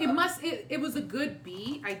 it was a good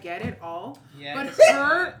beat. I get it all. Yeah.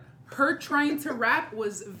 But her trying to rap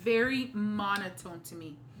was very monotone to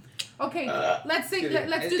me. Okay, let's do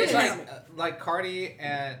It's this. like Cardi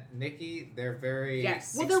and Nicki, they're very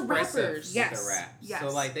Yes. Well, they're expressive rappers. with Yes. their rap. Yes. So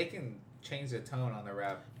like they can change the tone on the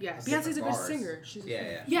rap. Yes. Beyonce's a good Bars. singer. She's a Yeah,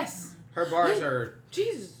 singer. yeah. Yes. Her bars are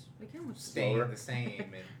Jesus. I can't watch staying Slower. the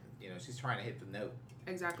same, and she's trying to hit the note.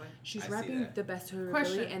 Exactly. She's I see rapping that. the best to her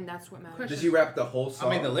Question. ability, and that's what matters. Question. Did you rap the whole song?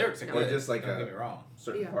 I mean, the lyrics are Or good. just like don't a get me wrong.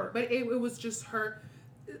 certain Yeah. part? But it was just her.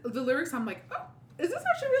 The lyrics, I'm like, oh, is this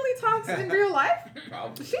how she really talks in real life?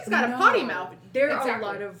 Probably. She's got a No. potty mouth. There are Exactly.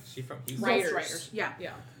 a lot of She from Houston. Writers. Yeah.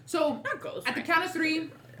 Yeah. So Not ghost. at the count of three,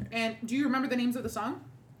 and do you remember the names of the song?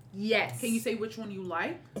 Yes. Can you say which one you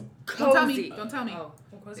like? Cozy. Don't tell me. Don't tell me. Oh,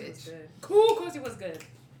 Well, Cozy was Bitch. good. Cool, Cozy was good.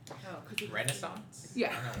 Oh, Renaissance. Yeah.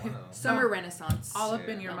 I know one of them. Summer Renaissance. All up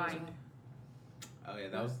Yeah, in your that was mind. Oh yeah,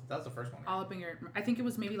 that was the first one. All up in your. I think it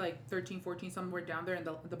was maybe like 13, 14, somewhere down there in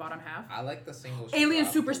the bottom half. I like the single. she Alien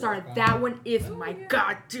dropped, The Superstar. Wolf That Gone. one is Oh, my yeah.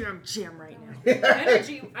 goddamn jam right now.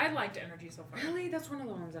 Energy. I liked Energy so far. Really? That's one of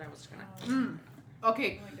the ones that I was gonna. Mm.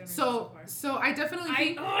 Okay, I liked Energy so far. so I definitely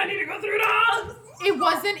think I need to go through it all.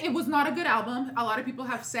 it was not a good album. A lot of people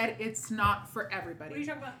have said it's not for What are you everybody.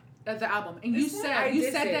 talking about? The album, and This one? I you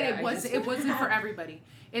did said say that that. it was I did it wasn't for everybody.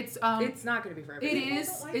 It's It's not gonna be for it everybody. You is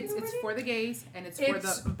don't like it it's already? for the gays and it's It's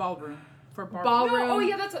for the ballroom for ballroom. No, oh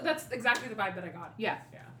yeah, that's exactly the vibe that I got. Yeah.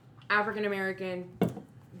 Yeah. African American,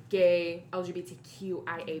 gay,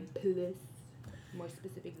 LGBTQIA plus, more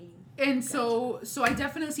specifically. And so I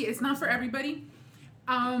definitely see it. It's not for everybody.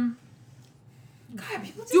 God,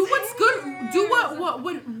 people Do what's good. Do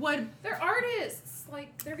what They're artists.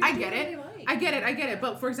 Like they're. I gonna get do it. what they like. I get it.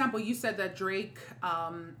 But for example, you said that Drake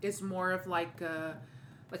is more of like a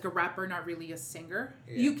rapper, not really a singer.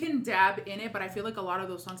 Yeah. You can dab in it, but I feel like a lot of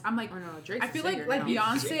those songs. I'm like, Oh no, Drake's I feel a singer like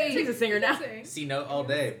now. Beyonce. Drake's a singer now. C note all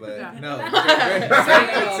day, but Yeah. no.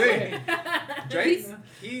 Drake,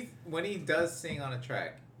 he when he does sing on a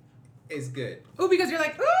track, is good. Oh, because you're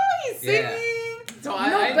like, ooh, he's singing. Yeah. So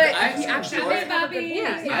No, but he actually enjoy, does have a good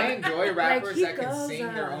voice. Yeah. I enjoy rappers he that can goes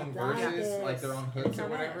sing their up own like verses, this. like their own hooks or Come on.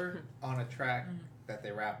 whatever, on a track that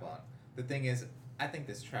they rap on. The thing is, I think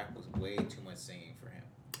this track was way too much singing for him.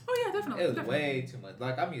 Oh yeah, definitely. It was definitely. way too much.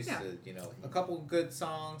 Like I'm used Yeah. to, a couple good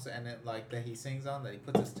songs and then like that he sings on that he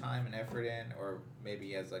puts his time and effort in, or maybe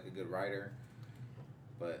he has like a good writer.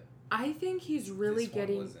 But I think he's really this one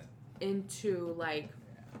getting wasn't. into like.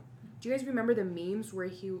 Do you guys remember the memes where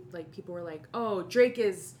people were like, "Oh, Drake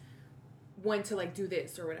is one to like do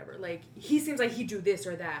this or whatever." Like he seems like he'd do this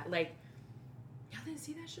or that. Like, y'all didn't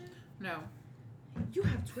see that shit? No. You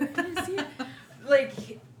have Twitter. You didn't see it?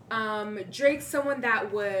 Like, Drake's someone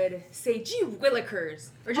that would say, "Gee Willikers,"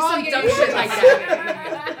 or just some dumb shit like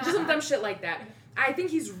that. Just some dumb shit like that. I think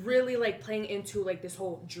he's really like playing into like this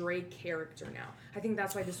whole Drake character now. I think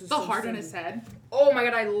that's why this was The so heart on seen. his head. Oh my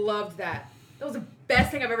god, I loved that. That was the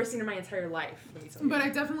best thing I've ever seen in my entire life. Let me tell you. But I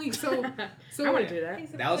definitely so I want to do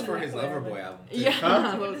that. That was for his Loverboy album. Too. Yeah.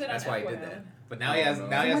 Huh? That's why he did that. But now he has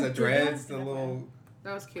the dreads, the little.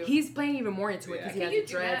 that was cute. He's playing even more into it Yeah. because he Can has you the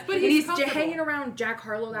do dreads. that? But And he's he's comfortable. hanging around Jack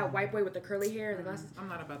Harlow, that white boy with the curly hair and the glasses. I'm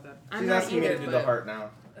not about that. I'm She's not asking me either, to do but the heart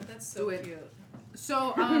now. That's so Do it. cute.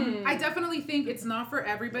 So I definitely think it's not for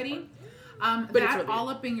everybody. But it's That really all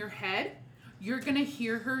up in your head, you're gonna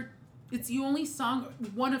hear her. It's the only song,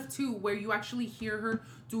 one of two, where you actually hear her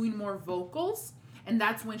doing more vocals, and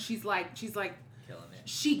that's when she's like, Killing it.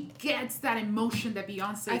 she gets that emotion that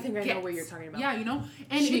Beyonce. I think I know gets. what you're talking about. Yeah,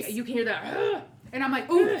 and you can hear that. And I'm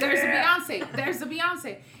like, ooh, there's a Beyonce. There's a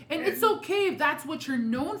Beyonce. And it's okay if that's what you're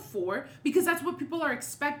known for, because that's what people are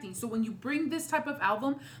expecting. So when you bring this type of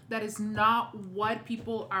album that is not what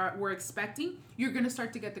people were expecting, you're going to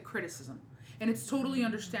start to get the criticism. And it's totally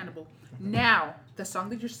understandable. Now, the song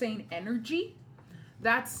that you're saying, Energy,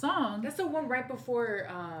 that song... That's the one right before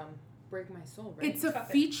Break My Soul, right? It's a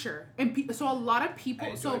feature. And so a lot of people...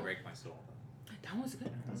 I enjoy Break My Soul. That was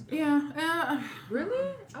good. Yeah.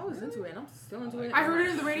 Really? I was into it, and I'm still into it. I heard it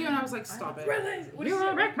in the radio, and I was like, stop it. Really? You want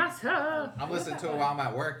to break my soul? I'm listening to it while I'm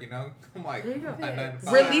at work, you know? I'm like... There you go. and then-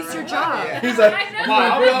 Release your job. Yeah. He's like, I you know.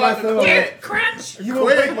 won't break my soul. Quit. Crunch. You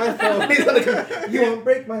won't break my soul. He's like, you won't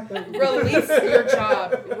break my soul. Release your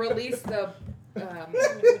job. Release the...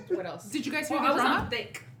 what else? Did you guys hear I the was drama? on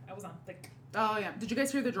thick. I was on thick. Oh, yeah. Did you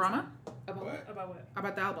guys hear the drama? About What? About what?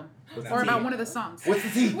 About the album? What's Or the about tea? one of the songs? What's the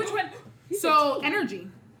tea? Which one? So, Energy.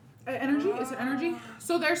 Energy? Is it Energy?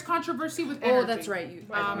 So there's controversy with Energy. Oh, that's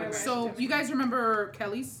right. So you guys remember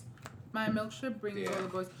Kelly's My Milkshake Brings Yeah. All the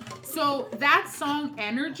Boys. So that song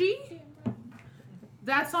Energy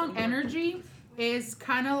is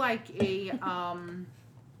kind of like a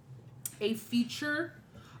feature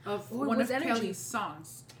of Oh, it one was of Energy. Kelly's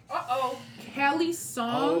songs. Uh-oh. Kelly's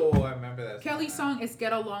song Oh, I remember that. Kelly's song is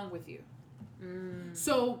Get Along With You.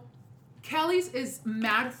 So Kelly's is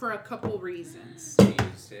mad for a couple reasons. She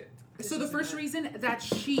used it. So the first reason that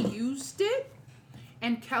she used it,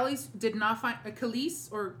 and Khalees did not find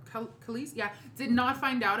did not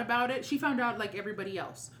find out about it. She found out like everybody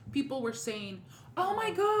else. People were saying, "Oh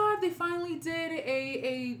my God, they finally did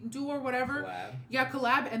a duo or whatever." Collab. Yeah,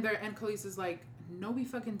 collab, and Khalees is like, "No, we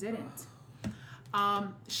fucking didn't."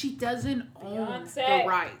 She doesn't own Beyonce. the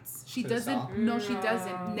rights. She To the doesn't. song? No, she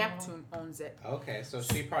doesn't. No. Neptune owns it. Okay, so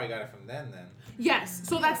she probably got it from then. Yes,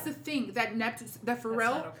 so that's the thing that Pharrell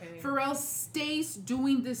not okay. Pharrell stays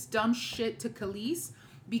doing this dumb shit to Khalees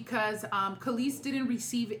because Khalees didn't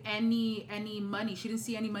receive any money. She didn't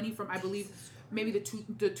see any money from, I believe, maybe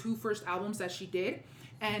the two first albums that she did,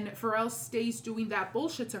 and Pharrell stays doing that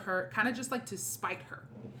bullshit to her, kind of just like to spite her.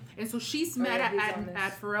 And so she's mad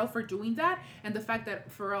at Pharrell for doing that, and the fact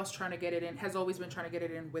that Pharrell's trying to get it in, has always been trying to get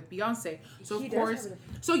it in with Beyonce. So He of does course, have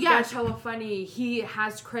so yeah, That's hella funny. He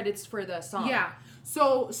has credits for the song. yeah.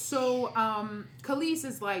 So Khalees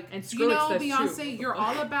is like, And you know, Skrillex does Beyonce, too. you're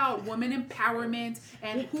all about women empowerment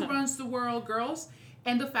and who runs the world, girls.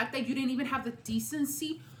 And the fact that you didn't even have the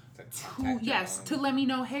decency to let me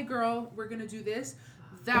know, hey girl, we're gonna do this.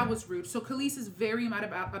 That was rude. So Khalees is very mad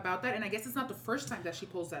about that, and I guess it's not the first time that she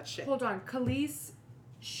pulls that shit. Hold on, Khalees.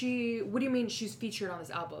 What do you mean she's featured on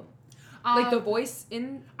this album? Like the voice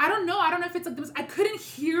in I don't know if it's like this. I couldn't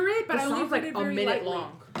hear it, but the I only song's heard like it a very minute lightly.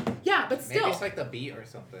 long. Yeah, but Maybe still. it's like the beat or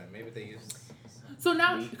something. Maybe they used. So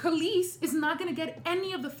now Khalees is not gonna get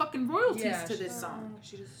any of the fucking royalties to this song.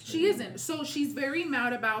 She isn't. So she's very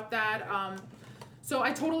mad about that. So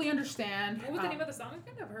I totally understand. What was the name of the song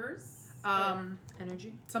again of hers?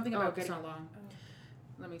 Energy. Something about getting song. along.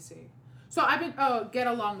 Let me see. So I've been get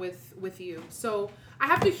along with you. So I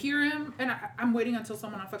have to hear him, and I'm waiting until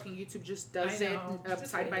someone on fucking YouTube just does I it know. Just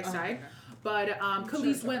side by wait. side. But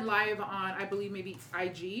Khalees went live on, I believe, maybe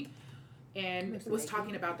IG, and was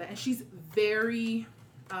talking about that. And she's very,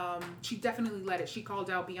 she definitely let it. She called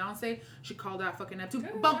out Beyonce. She called out fucking Neptune.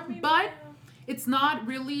 But it's not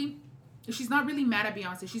really. She's not really mad at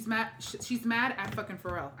Beyonce. She's mad. She's mad at fucking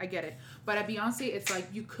Pharrell. I get it. But at Beyonce, it's like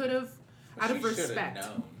you could have, out of respect.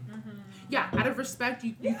 Known. Yeah, out of respect,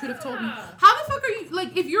 you could have told me. How the fuck are you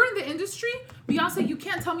like? If you're in the industry, Beyonce, you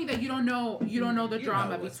can't tell me that you don't know the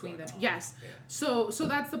drama what's between them. going on. Yes. Yeah. So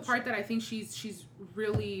that's the part that I think she's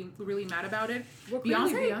really mad about it. Well,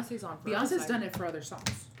 Beyonce's on. Beyonce's done it for other songs.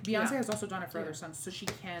 Beyonce Yeah. has also done it for other songs, so she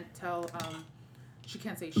can't tell. She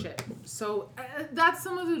can't say shit. So that's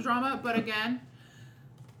some of the drama. But again,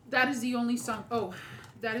 that is the only song. Oh,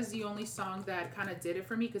 that is the only song that kind of did it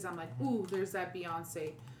for me because I'm like, ooh, there's that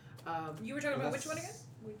Beyonce. You were talking about which one again?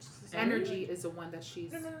 Which Energy is the one that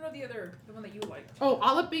she's. No, the one that you liked. Oh,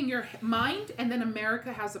 all up in your mind, and then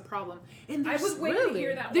America has a problem. And I was waiting to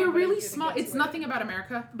hear that. They're one, but I really didn't small. get to It's it. nothing about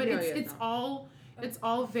America, but No, it's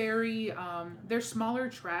all very. They're smaller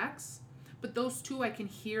tracks, but those two I can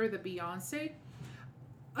hear the Beyonce.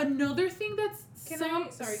 Another thing that's some Can I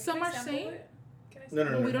are sample saying. it? Can I No,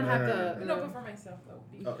 sample we don't have the- No, but for myself though.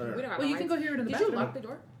 Oh, no, no. We don't have Well, you a can mic. go hear it in the Did bathroom. you lock the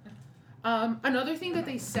door? Another thing that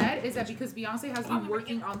they said is that because Beyonce has been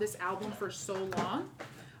working on this album for so long,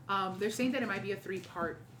 they're saying that it might be a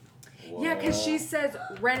 3-part. Yeah, because she says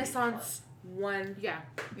Renaissance 1. Yeah.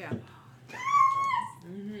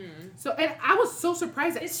 Mm-hmm. So, and I was so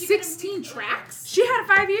surprised at Is she gonna 16 be- tracks. She had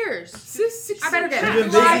 5 years. 16 I better get She's been it.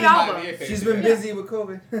 busy. Live album. She's been busy with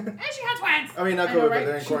COVID. And she had twins. I mean, not I know, COVID, right? but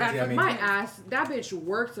they're in She had quarantine. I mean, My ass, that bitch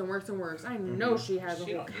works and works and works. I know she has a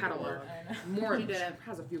She whole don't need to catalog. work. I know. More She didn't.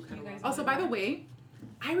 has a few catalogs. guys- Also, by the way,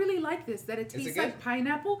 I really like this that it Is it tastes good? like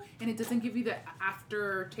pineapple and it doesn't give you the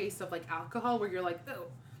aftertaste of like alcohol where you're like, oh,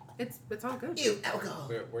 it's all good. alcohol.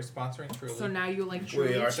 We're sponsoring Truly. So now you like We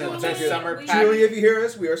Truly. are Truly. sponsoring you. Summer We- pack. Truly, if you hear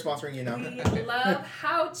us, we are sponsoring you now. We love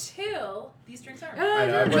how chill these drinks are. I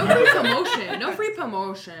know, No but- free promotion. No free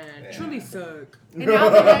promotion. Yeah. Truly suck. And now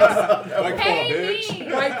the next, Like, Pay bitch.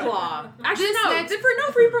 me. White Claw. Actually, This no. next- For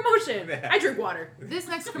no free promotion. I drink water. this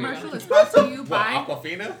next commercial is brought to you What, by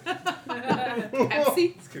Aquafina?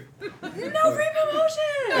 Pepsi. No free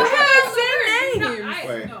promotion. No, Say no, names.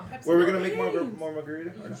 Wait, no, Pepsi. were we gonna make more Names. margarita?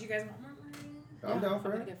 Or Did not? you guys want more? I'm down for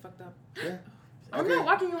I'm gonna it. get fucked up. I'm Okay. not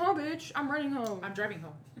walking you home, bitch. I'm running home. I'm driving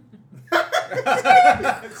home.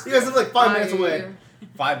 You guys live like 5 minutes away.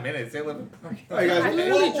 5 minutes. They live in All right, guys. I We'll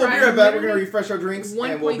literally be drive right back. We're gonna literally refresh our drinks,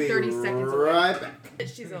 and we'll be 1.30 seconds away. right back.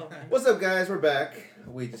 She's all. What's up, guys? We're back.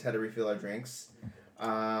 We just had to refill our drinks.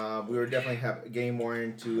 We were definitely getting more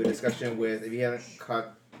into a discussion with. If you haven't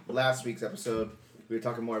caught last week's episode, we were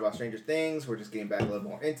talking more about Stranger Things. We're just getting back a little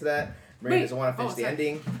more into that. Mary Wait. doesn't want to finish Oh, the sorry.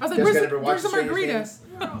 ending. I was like, Jessica where's never the, where's watched the Stranger margarita? Things.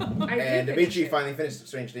 I And did Dimitri finish it. finally finished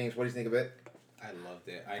Stranger Things. What do you think of it? I loved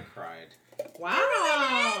it. I cried. Wow.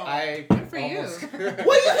 I Good for you. almost... What do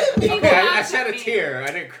you think? Okay, I shed a tear. I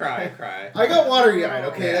didn't cry. I cried. I got watery eyed.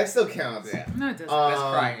 Okay, Yeah. that still counts. Yeah. No, it doesn't. That's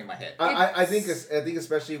crying in my head. I think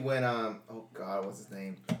especially when oh god, what's his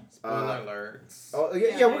name? Spoiler alerts. Oh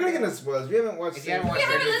yeah, we're gonna get into spoilers. We haven't watched. If you haven't watched Yeah,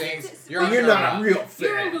 Stranger listen Things, to- you're, You're not a real You're a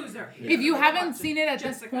fan. loser. If you haven't Watch seen it at this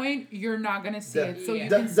Jessica. point, you're not gonna see it. So Yeah. you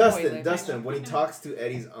can spoil it. Dustin, when he talks to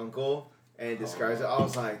Eddie's uncle and describes it, I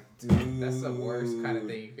was like, dude, That's the worst kind of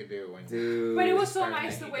thing you could do. When Dude, But it was so Spider-Man,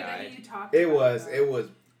 nice the he way that died. you talked. It about was. that. It was.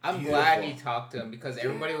 I'm glad he Beautiful. talked to him because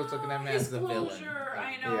everybody was looking at him His as the villain. closure,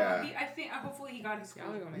 I know. Yeah. I think. Hopefully, he got his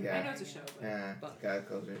closure. Yeah. I know it's a show. But Yeah, But- got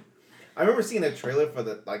closer. I remember seeing a trailer for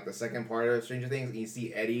the second part of Stranger Things, and you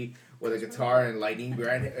see Eddie with a guitar and lightning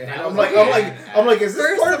behind him. And That I'm was like, weird. is this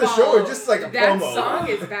First part of the of show or all, just like a that promo? song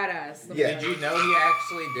is badass. Yeah. Did you know he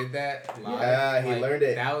actually did that live? Yeah, he learned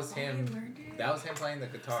it. That was Oh, him. you learned it? That was him playing the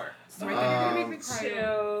guitar. Sorry, you're gonna make me Um, cry.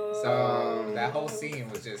 Chill. So that whole scene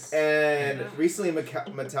was just. And recently,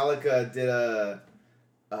 Metallica did a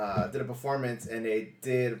performance, and they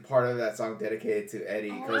did part of that song dedicated to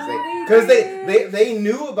Eddie Oh, because they they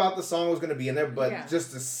knew about the song was gonna be in there, but Yeah.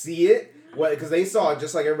 just to see it, because they saw it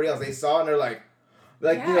just like everybody else, they saw it and they're like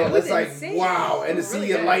Yeah, you know, it was it's like insane. wow, and to It was see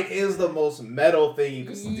really it good. light is the most metal thing you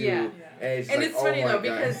can do. Yeah. And it's, And like, it's oh funny my though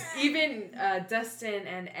God. because even Dustin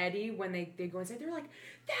and Eddie, when they go inside, they're like,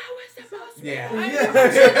 "That was the most." Yeah.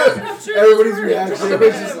 I'm sure Everybody's those were reaction was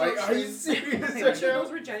genuine just like, "Are you emotions. serious?" I'm sure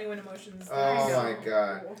those were genuine emotions. Oh I know. my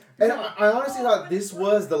God. And I honestly thought this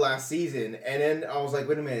was the last season, and then I was like,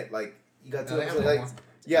 wait a minute, like you got No, two they have episodes, one like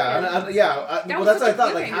more. yeah, That well was that's what I such a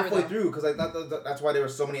thought, like cliffhanger, halfway though. through, because I thought that's why there were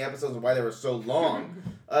so many episodes and why they were so long.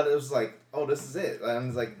 It was like, oh, this is it, and I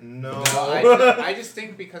was like, no. I just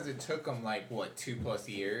think because it took them like what 2+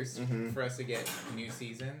 years Mhm. for us to get new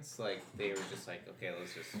seasons, like they were just like, okay,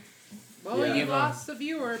 let's just. Well, Yeah. you lost a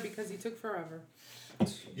viewer because he took forever. You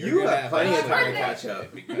You're have gonna plenty of eventually time to catch watch up.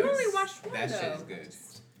 it because You only watched one, that shit is though. good.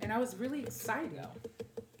 And I was really excited.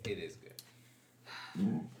 It is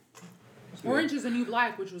good. Orange is the New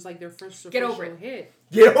Black, which was like their first Get official over it. hit.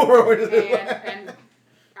 Get over it. And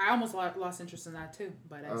I almost lost interest in that too,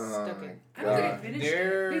 but I stuck my it. I don't think I God. finished it.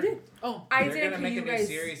 They're They did. Oh, I they're did. gonna Can make you a new guys?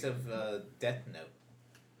 series of Death Note.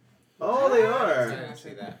 Oh, they I are. didn't see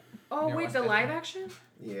that. Oh Never wait, watched the that live one. action?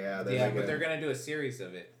 Yeah, Yeah, but good. they're gonna do a series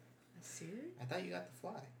of it. A series? I thought you got the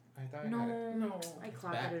fly. I thought I No, had it. No. I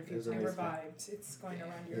clapped back. at it a few It's It times. revived. It's going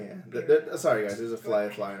around your. Yeah, beard. sorry guys, there's a fly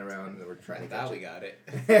flying around that we're trying I to thought catch we got it.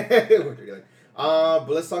 it. We're doing. But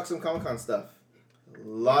let's talk some Comic-Con stuff. A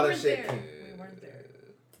lot We of weren't shit. there. We weren't there.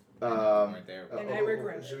 We Um, weren't there. And I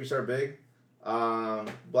regret it. Should we start big?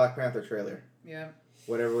 Black Panther trailer. yeah.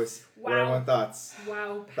 Whatever Wow. everyone thoughts.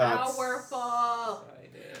 Wow, That's- powerful.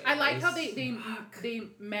 I like how they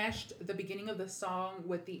meshed the beginning of the song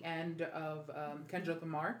with the end of Kendrick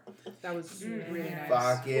Lamar. That was really nice.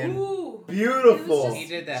 Fucking Ooh. beautiful. It was He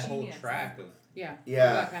did that whole Genius. track of Yeah.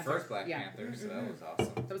 Yeah. Black Panther. first Black Yeah. Panther, so that was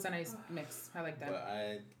awesome. That was a nice mix. I like But that.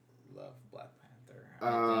 I love Black Panther.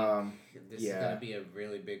 I think this is yeah. gonna be a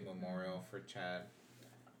really big memorial for Chad.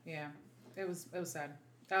 Yeah. It was sad.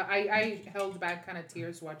 I held back kind of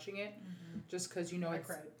tears watching it, just because I it's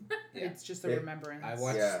cried. Yeah. it's just a Yeah. remembrance. I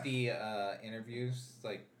watched Yeah. the interviews,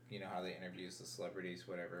 like you know how they introduce the celebrities,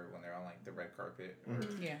 whatever, when they're on like the red carpet. Or,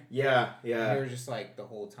 Yeah. Yeah. They were just like the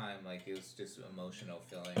whole time, like it was just emotional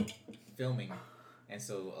filming, and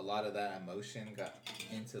so a lot of that emotion got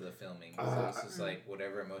into the filming. So it's just like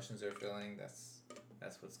whatever emotions they're feeling, that's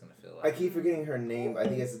what's gonna feel like. I keep forgetting her name. I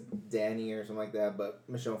think it's Danny or something like that. But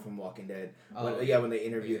Michonne from Walking Dead. Oh, When they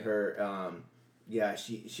interviewed her,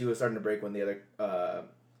 she was starting to break when the other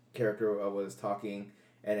character was talking,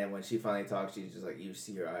 and then when she finally talks, she's just like, you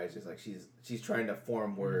see her eyes, just like she's trying to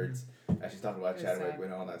form words as she's talking about Chadwick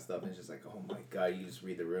and all that stuff, and it's just like, oh my god, you just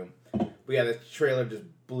read the room. But yeah, the trailer just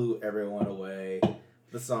blew everyone away.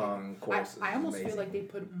 The song, of course, I almost amazing. feel like they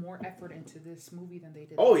put more effort into this movie than they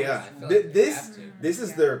did. Oh the yeah, last one. like this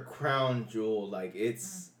is their crown jewel. Like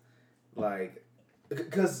it's like,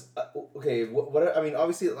 because okay, what I mean,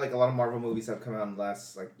 obviously, like a lot of Marvel movies have come out in the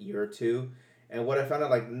last like year or two, and what I found out,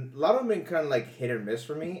 like a lot of them been kind of like hit or miss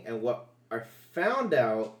for me. And what I found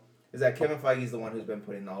out is that Kevin Feige is the one who's been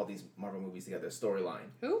putting all these Marvel movies together, storyline.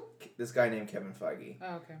 Who? This guy named Kevin Feige.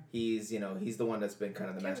 Oh, okay. He's the one that's been kind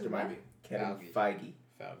of the Kevin mastermind. Kevin Feige.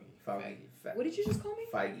 Fauci. What did you just call me?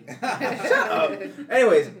 Feige. Shut up.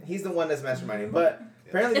 Anyways, he's the one that's masterminding. But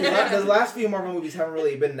apparently the last few Marvel movies haven't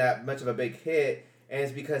really been that much of a big hit, and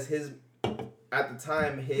it's because at the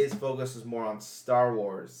time his focus was more on Star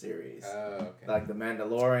Wars series. Oh, okay. Like the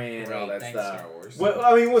Mandalorian and all that Thanks, stuff. Star Wars. Well,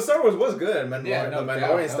 I mean, Star Wars was good. The that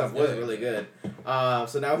Mandalorian was stuff was good. really good.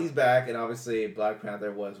 So now he's back, and obviously Black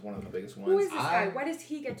Panther was one of the biggest ones. Who is this guy? Why does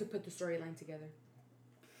he get to put the storyline together?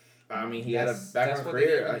 I mean, he had a That's background what career.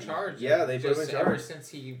 They gave him in charge. Yeah, they put him in Just ever charge. since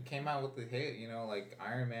he came out with the hit, you know, like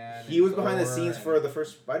Iron Man. He was behind the Thor scenes and- for the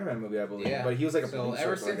first Spider-Man movie, I believe. Yeah. But he was like a so producer.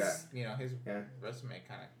 ever like since that. you know his Yeah. resume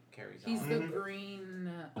kind of carries He's on. the green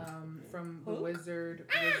from the Hook? Wizard.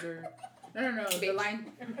 No. The Bitch.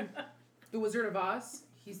 line. The Wizard of Oz.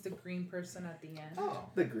 He's the green person at the end. Oh.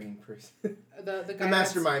 The green person. The guy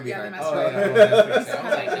mastermind that's- behind. Yeah, the Oh, mastermind. yeah. Well, that's what I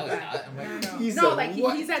was like, no, it's not. I'm like, No. He's No, a like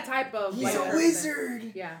what? he's that type of. He's like, a person.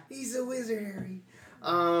 wizard. Yeah. He's a wizard, Harry.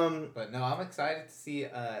 But no, I'm excited to see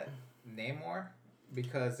Namor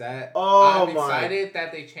because that. Oh I'm my excited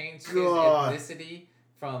that they changed his God. ethnicity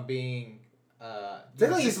from being.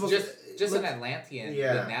 Technically he's supposed just to an look- Atlantean,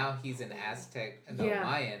 Yeah. but now he's an Aztec, no Yeah.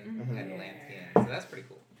 Mayan Mhm. Atlantean. So that's pretty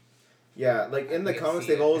cool. Yeah, like in the I can comics,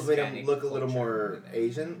 see they've a always made him Hispanic look a little culture more in it.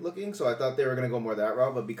 Asian looking, so I thought they were gonna go more that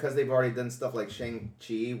route. But because they've already done stuff like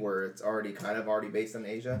Shang-Chi, where it's already based in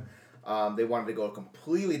Asia, they wanted to go a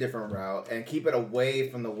completely different route and keep it away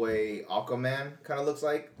from the way Aquaman kind of looks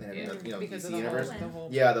like in Yeah. the Because DC of the universe. whole.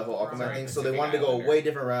 Yeah, the whole Aquaman Sorry, thing. So they Pacific wanted to go a Islander. way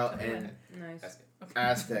different route and Nice. That's good.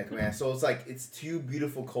 Aztec, man. So it's like it's two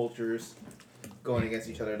beautiful cultures going against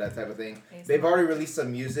each other, that type of thing. Okay, so- They've already released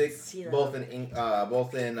some music, See that. both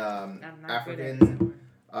in I'm not African good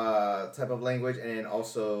at type of language and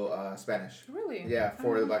also Spanish. Really? Yeah, I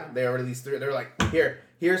for don't know like that. they released three. They're like,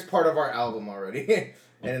 here's part of our album already,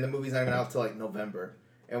 and then the movie's not even out till like November.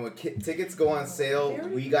 And when tickets go on sale,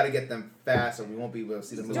 we got to get them fast, or we won't be able to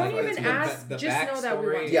see the movie. Don't by the even time- ask, just know that we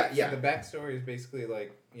backstory- want Yeah, yeah. The backstory is basically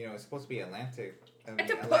like, you know, it's supposed to be Atlantic.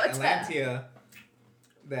 Atlantia. Atlantia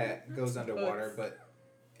that goes underwater, but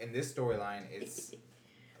in this storyline, it's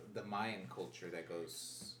the Mayan culture that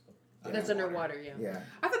goes. That's underwater, yeah. Yeah.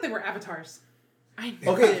 I thought they were avatars. I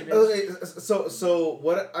Okay. So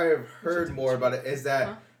what I've heard more about it is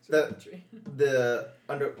that the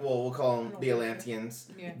we'll call them the Atlanteans.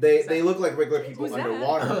 Yeah. They look like regular people Who's that?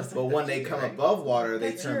 underwater, but when they come above water,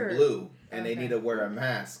 they That's turn your- blue and they Okay. need to wear a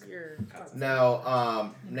mask. You're,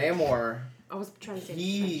 Now, Namor, I was trying to say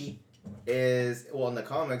he is in the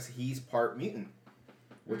comics he's part mutant,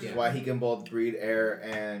 which is Yeah. why he can both breathe air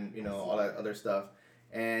and all that other stuff.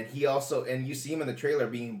 And he also, and you see him in the trailer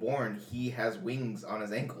being born, he has wings on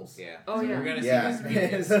his ankles. Yeah. Oh, yeah. We're gonna Yeah. see this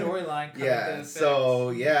mutant storyline come Yeah, into so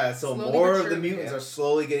effect. Slowly more but of the surely. mutants Yeah. are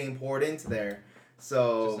slowly getting poured into there.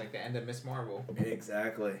 So Just like the end of Miss Marvel.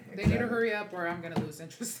 exactly. They need to hurry up, or I'm gonna lose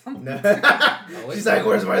interest. On No. it's She's like,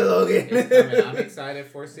 "Where's my Logan?" It's coming. I'm excited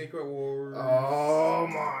for Secret Wars. Oh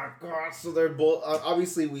my god! So they're both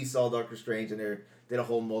obviously we saw Doctor Strange and they did a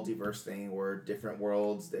whole multiverse thing where different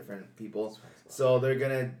worlds, different people. So they're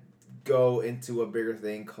gonna go into a bigger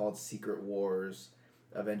thing called Secret Wars,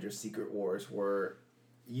 Avengers Secret Wars, where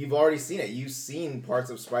you've already seen it. You've seen parts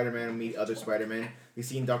of Spider-Man meet other Spider-Man. You've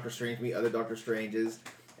seen Doctor Strange meet other Doctor Stranges.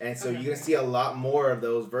 And so you're going to see a lot more of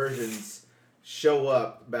those versions show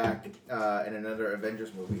up back in another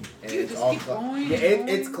Avengers movie. And Dude, it's just all keep going yeah, and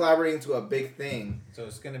it's going. collaborating to a big thing. So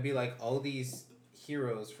it's gonna be like all these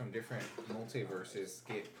heroes from different multiverses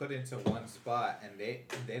get put into one spot, and they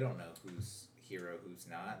don't know who's hero who's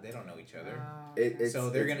not. They don't know each other. It's They're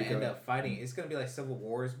gonna becoming- end up fighting. It's gonna be like Civil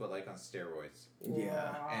Wars, but like on steroids.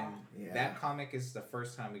 Yeah. And Yeah. that comic is the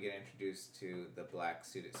first time we get introduced to the black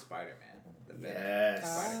suited Spider-Man, the Venom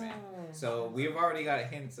Yes. Spider-Man. So we've already got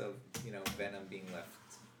hints of Venom being left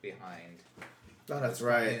behind. Oh, that's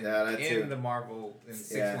right. In, Yeah, that in too. the Marvel in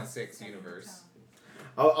 616 universe.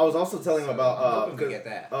 I was also telling him So about. I'm hoping we get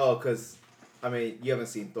that. Oh, because I mean, you haven't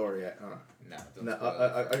seen Thor yet, huh? No, don't No.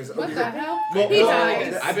 spoil it. What the hell? Well, He well,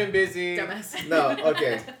 dies. I've been busy. Dumbass. No.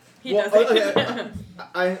 Okay. He Well, doesn't. okay,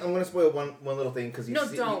 I'm gonna spoil one little thing because No,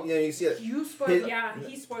 don't. You see it. You spoiled. His- Yeah,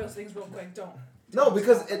 he spoils things real quick. Don't. No,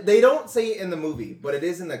 because they don't say it in the movie, but it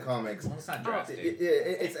is in the comics. Well, it's not It- drastic.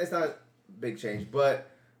 it's not a big change, but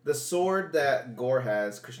the sword that Gore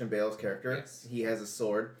has, Christian Bale's character, Yes. he has a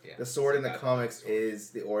sword. Yeah. The sword in the Got that comics sword. is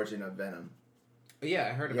the origin of Venom. Yeah, I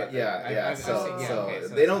heard about Yeah, that. yeah. I've So, seen- so okay,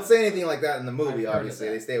 they don't that's say not- anything like that in the I've movie. heard of Obviously,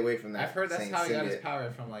 that. they stay away from that. I've heard that's saying how he got his symbiote.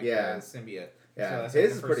 power from like Yeah. the symbiote. Yeah, So that's his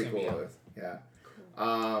like is the pretty first cool. symbiote.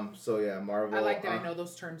 Yeah. So yeah, Marvel. I like that I know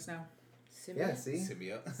those terms now. Yeah, see,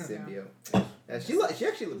 Symbiote. symbiote. Yeah, she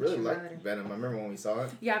actually really liked Venom. I remember when we saw it.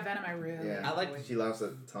 Yeah, Venom, I really Yeah, I like- She loves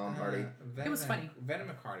it. Tom Hardy. Venom It was funny. Venom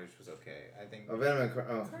and Carnage was okay. I think Venom and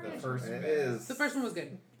the first it Venom. is. The first one was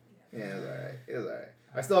good. Yeah, it was alright. It was alright.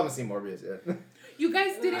 I still haven't seen Morbius yet. You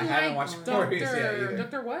guys didn't I haven't like watched Doctor... Morbius yet either.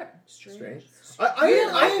 Doctor what? Strange. You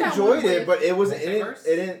didn't like I that enjoyed one it, with- but it wasn't. Multiverse?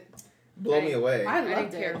 It didn't blow me away. I I didn't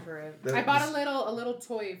loved care it. for it. The- I bought a little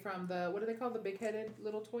toy from the, what do they call the big-headed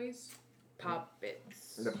little toys? Pop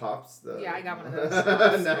bits. the pops. Yeah, I got one of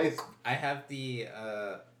those. Nice. I have the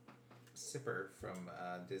Sipper from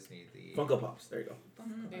Disney. The Funko Pops. There you go.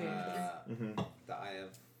 Mm-hmm. The Eye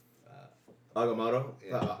of. Agamotto.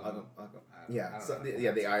 Yeah, Yeah. I don't So, know.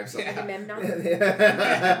 yeah, the eye of something.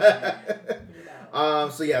 Yeah.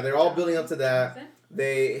 So yeah, they're all building up to that.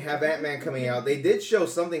 They have Ant-Man coming out. They did show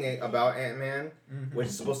something about Ant-Man, Mhm. which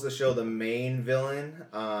is supposed to show the main villain,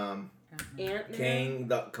 Ant-Man. Kang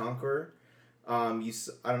the Conqueror. I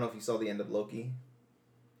don't know if you saw the end of Loki,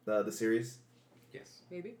 the series. Yes.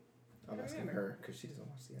 Maybe. I'm asking her because she doesn't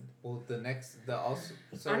watch the end. Well, the also.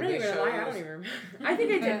 So I'm not they even gonna lie. I showed- don't even remember. I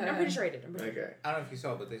think I did. I'm pretty sure I did. I'm pretty sure. Okay. I don't know if you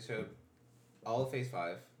saw, but they showed all of Phase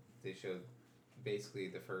 5. They showed basically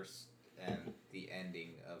the first and the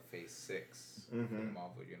ending of Phase 6 for the Mhm.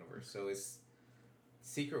 Marvel Universe. So it's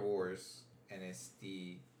Secret Wars and it's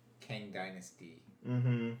the Kang Dynasty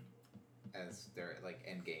Mm-hmm. as their like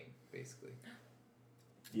end game, basically.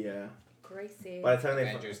 Yeah. Crazy. By the time they.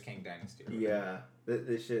 Avengers Kang Dynasty. or whatever. Yeah.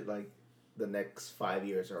 This shit like the next 5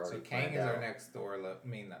 years are already So Kang planned is out. our next Thor. not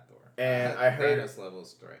Thor. And I heard- Thanos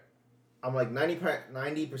levels threat. I'm like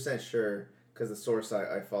 90% sure because the source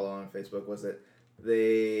I follow on Facebook was that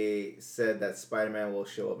they said that Spider-Man will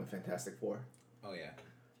show up in Fantastic Four. Oh yeah.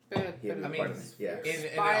 Good. He'll be I mean, part of it. Yeah. In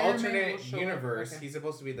an Spider-Man will alternate show up. universe, Okay. he's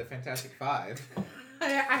supposed to be the Fantastic Five. I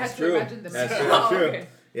had That's to true. imagine them. That's true. Oh, True. okay.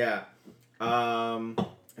 Yeah.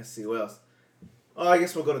 Let's see what else. Oh, I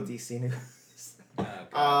guess we'll go to DC news.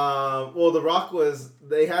 God. Well, The Rock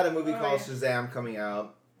they had a movie Oh, called yeah. Shazam coming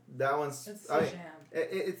out. That one's It's I mean, Shazam.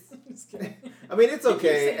 it's Just kidding. I mean it's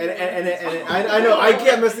okay, saying and I know I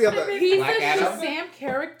kept messing up the. He's Black a Adam? Shazam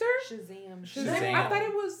character? Shazam. Shazam? I thought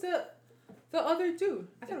it was the other dude.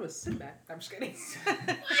 I thought it was Sinbad. I'm just kidding.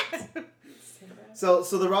 So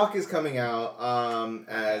The Rock is coming out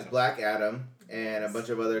as Black Adam, and a bunch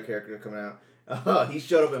of other characters coming out. He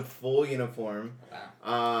showed up in full uniform.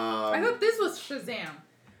 Wow. I thought this was Shazam.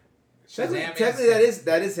 Technically,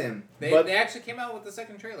 that is him. They But actually came out with the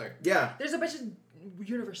second trailer. yeah, There's a bunch of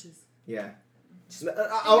universes. yeah. Just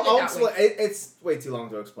I'll that explain. It's way too long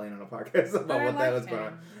to explain on a podcast about But I what that like was going on.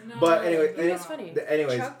 him. No, But anyway, It was funny.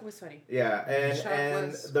 Anyways, Chuck was funny. yeah, Chuck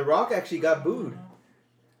and was- The Rock actually got booed.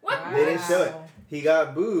 What? They didn't show it. He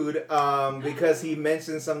got booed because he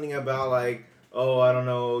mentioned something about like, oh, I don't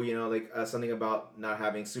know, like something about not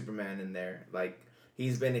having Superman in there. Like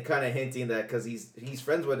he's been kind of hinting that because he's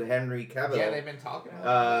friends with Henry Cavill, Yeah, they've been talking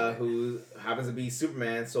about it. who happens to be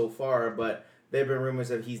Superman so far, but there have been rumors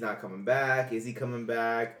that he's not coming back. Is he coming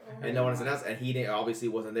back? And no one has announced, and he obviously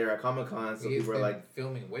wasn't there at Comic-Con, so He's people were been like,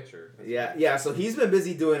 filming Witcher. yeah. So he's been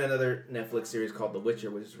busy doing another Netflix series called The Witcher,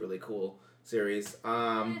 which is a really cool series.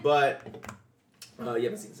 But you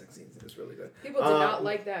haven't seen the second season. It's really good. People did not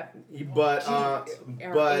like that. But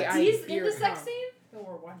AI He's in fear the sex how- scene? No,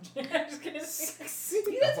 we're watching. I'm just kidding.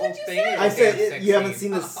 The That's whole what you thing said. is I said sex you haven't scene.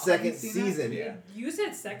 seen the Oh, second seen that? season. Yeah. You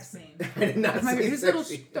said sex scene. I did not My see his little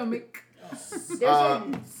sex scene. stomach. Oh. There's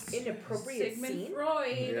an inappropriate Sigmund scene.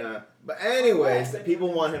 Freud. Yeah. But anyways,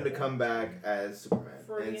 people want him to come back as Superman.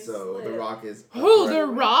 Freudian And so slip. The Rock is... Who? The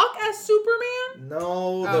Rock as Superman?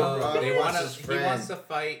 No, The Oh, Rock they wants want his to. He friend. wants to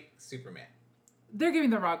fight Superman. They're giving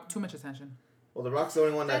The Rock too much attention. Well, The Rock's the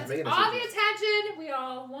only one that's That's making all the decisions. attention we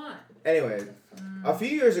all want. Anyway, a few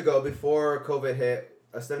years ago, before COVID hit,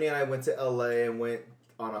 Stephanie and I went to LA and went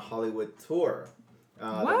on a Hollywood tour.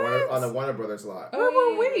 What? On the Warner Brothers lot. Where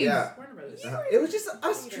were we? Yeah. Warner Brothers. It was just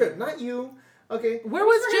us trip, not you. Okay. Where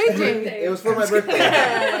was JJ? It was for my birthday.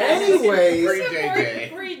 Anyways, Free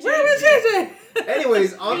JJ. Free JJ. Where was JJ?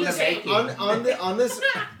 anyways, on In the this making. on this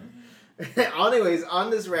anyways, on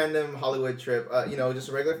this random Hollywood trip, just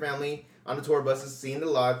a regular family on the tour buses, seeing the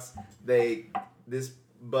lots. This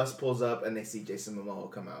bus pulls up and they see Jason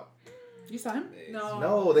Momoa come out. You saw him? No.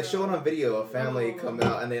 No, they show it on video, a family Oh. coming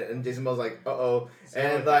out, and Jason Momoa's like, uh-oh. So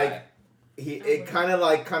And, bad. It kind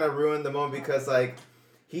of ruined the moment because,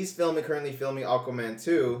 he's currently filming Aquaman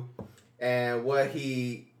 2, and what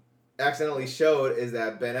he accidentally showed is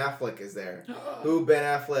that Ben Affleck is there. Who Ben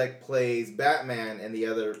Affleck plays Batman in the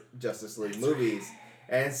other Justice League movies.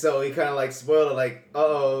 And so he kind of, spoiled it,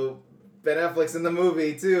 uh-oh, Ben Affleck's in the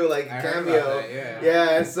movie, too, I heard about cameo. that, yeah. Yeah,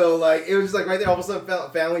 and so, it was just, right there, all of a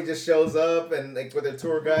sudden, family just shows up, and, with their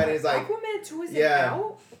tour guide, and he's like, Aquaman 2 is yeah.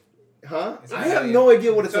 out? huh? It's I not have yet. no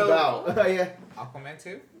idea what it's So- about. Yeah. Aquaman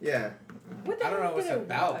 2? Yeah. What the I don't know hell what it's did I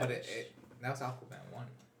about, watch? but that was Aquaman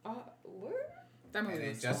 1. What? That And movie then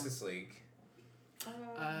was Justice League.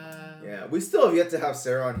 Yeah. We still have yet to have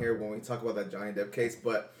Sarah on here when we talk about that Johnny Depp case,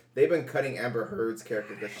 but they've been cutting Amber Heard's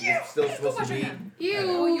character because she's still supposed to be...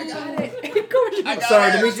 Oh, you got it. I'm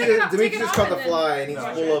sorry, Demetrius Take it just off caught the and then- fly, and he's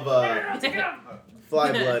No, full of Take it off.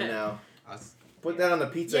 fly blood now. I was- Put that on the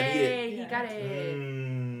pizza and eat it. Yay, he got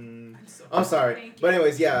it. I'm sorry. Thank you. But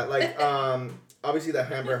anyways, yeah, obviously the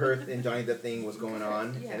Amber Heard and Johnny Depp thing was going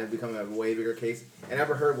on, Yeah. and it's becoming a way bigger case. And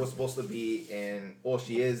Amber Heard was supposed to be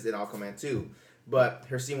she is in Aquaman 2, but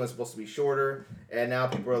her scene was supposed to be shorter, and now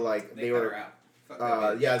people are like, They cut her out. Fuck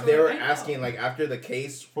that bitch. they were I know. asking, after the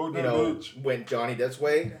case, went Johnny Depp's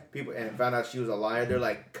way, people, and found out she was a liar, they're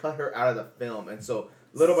like, cut her out of the film. And so,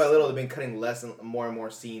 little by little, they've been cutting less and more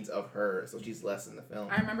scenes of her, so she's less in the film.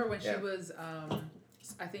 I remember when Yeah. she was,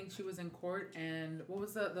 I think she was in court, and what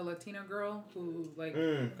was the Latina girl who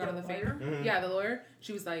got on the favor? Mhm. Yeah, the lawyer.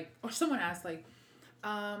 She was like, or someone asked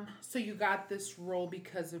so you got this role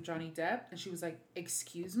because of Johnny Depp, and she was like,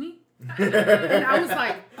 excuse me, and I was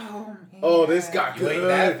like, oh man. Oh, this got You ain't good.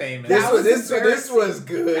 that famous. This That was was this was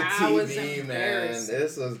good That was TV, man. embarrassing.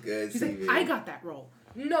 This was good She's TV. like, I got that role.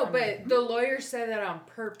 No, but the lawyer said that on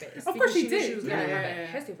purpose. Of course because she knew did. She was Yeah, gonna yeah, have yeah.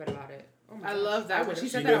 to testify about it. Oh my I gosh. love that when she She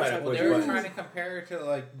said knew that. I how was to like, push They were buttons. trying to compare her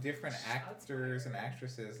to different actors and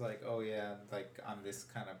actresses, on this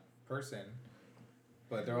kind of person,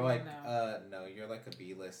 but they're like, no, you're like a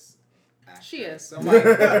B-list actor. She is. So I'm like,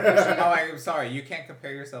 I'm sorry, you can't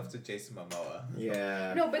compare yourself to Jason Momoa.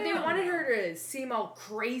 Yeah. No, but they wanted her to seem all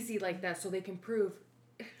crazy like that so they can prove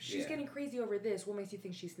if she's Yeah. getting crazy over this. What makes you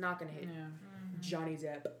think she's not gonna hit yeah. Johnny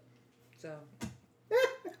Depp? So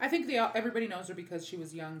I think everybody knows her because she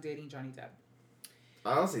was young dating Johnny Depp.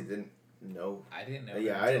 I honestly didn't know. I didn't know.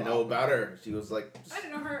 Yeah, her I didn't until know about her. She was like I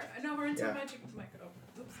didn't know her. I know her until Yeah. Magic Mike.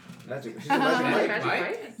 Oh, oops. magic. She's a magic Magic Mike.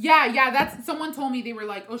 Mike? Yeah, that's someone told me. They were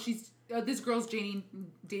like, oh, she's this girl's dating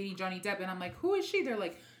Johnny Depp, and I'm like, who is she? They're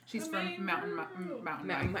like, she's The from main Mountain girl. Mike.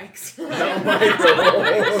 Mountain Mike's. No, Mike.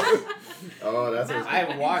 Oh, that's what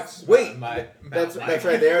I watched. Wait, my that's Mike.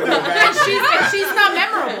 right there. And she's not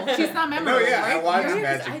memorable. She's not No, memorable. yeah, I right? watched Really?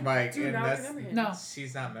 Magic I Mike, do and not that's remember him. No,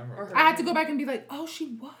 she's not memorable. Or I had to go back and be like, oh,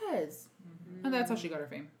 she was, and that's how she got her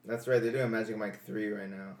fame. That's right. They're doing Magic Mike 3 right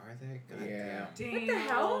now. Are they? God Yeah. damn. What the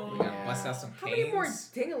hell? We gotta bust out some How many more canes.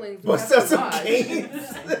 dinglings? Bust do we out have to some watch?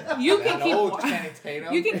 canes. You That can keep old Channing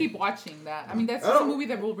Tatum. you can keep watching that. I mean, that's I just a don't- movie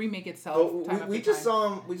that will remake itself. Oh, time we after just time.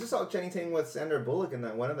 saw him. We just saw Channing Tatum with Sandra Bullock in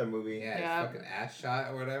that one other movie. Yeah, Yeah. fucking ass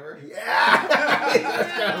shot or whatever. Yeah.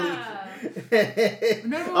 That's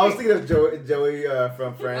No, I was thinking of Joey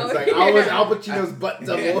from Friends. Oh, Like I was yeah. Al Pacino's butt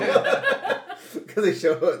double because they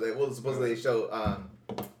show supposedly they show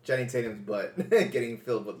Channing Tatum's butt getting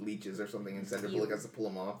filled with leeches or something, and Sandra Bullock has to pull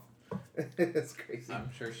him off. It's crazy. I'm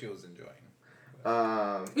sure she was enjoying.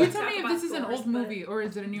 You Talk tell me if about this is an Thor's old butt. movie or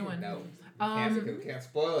is it a new one? No, can't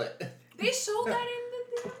spoil it. They showed that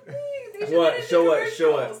in the thing. They showed What? that in Show the what?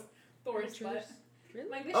 Show what? commercials. Thor's butt. Really?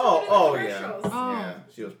 Like they Oh, showed it in the yeah. commercials. Oh. Yeah,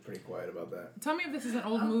 she was pretty quiet about that. Tell me if this is an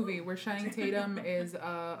old movie where Channing Tatum is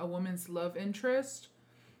a woman's love interest,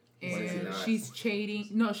 When is he and not? she's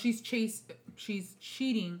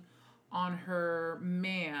cheating on her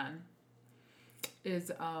man.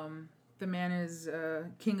 Is The man is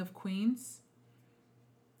King of Queens.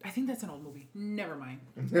 I think that's an old movie. Never mind.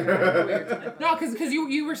 No, because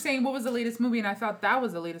you were saying what was the latest movie, and I thought that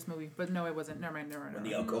was the latest movie, but no, it wasn't. Never mind. When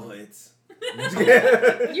the alcohol hits. You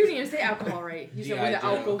didn't even say alcohol right. You said when the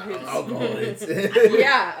alcohol hits. Alcohol hits.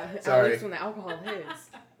 Yeah. Sorry. At least when the alcohol hits.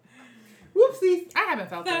 Whoopsie. I haven't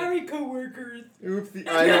felt that. Sorry, coworkers. Oopsie.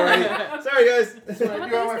 I know, right? Sorry, guys. That's what I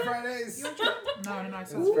do on my Fridays. No. I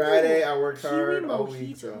saw It's Friday. I worked hard Kiwi all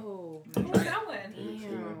week, so. What was that one?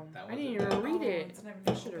 Damn. That I didn't was even read Oh, it. it's never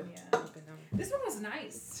I been should open have yet. opened them. This one was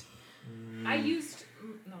nice. I used.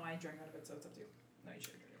 No, I drank out of it, so it's up to you. No, you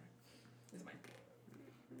should drink it. This is mine.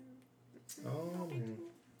 Oh.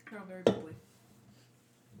 They're all very bubbly.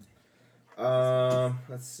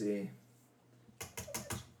 Let's see.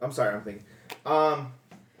 I'm sorry, I'm thinking.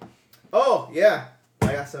 Oh, yeah.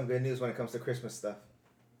 I got some good news when it comes to Christmas stuff.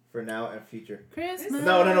 For now and future. Christmas.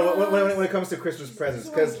 No. When it comes to Christmas presents,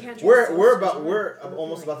 This is why because we can't we're dress we're so about smart. we're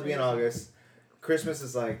almost about to be in August. Christmas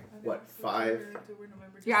is like what 5?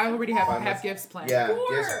 Yeah, I already have 5 months. gifts planned. Yeah, 4.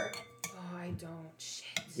 gifts. Oh, I don't. Shit.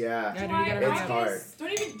 Yeah. Yeah, July, you gotta It's hurry up. hard.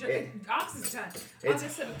 Don't even. August is done. It's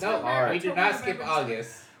August, No, September, we did October, not skip November,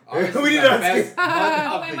 August. We August is did the not best skip- month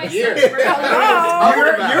Oh, of wait, the my year. son's birthday.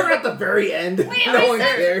 Hello? You're at the very end. Wait, no my one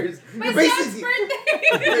son- cares. My You're son's basically birthday.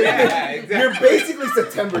 Yeah, exactly. you're basically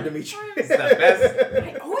September, Dimitri. It's the best.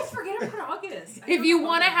 I always forget about August. I If don't you know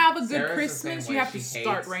want to why. have a good Sarah's the Christmas, same you way. have to She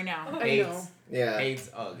start hates- right now. I Hates, know. Yeah. hates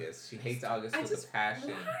August. She hates August I with just- a passion.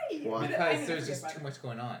 Why? Why? I Because never there's forget just about too it. much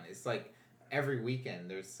going on. It's like every weekend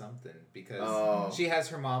there's something because Oh. she has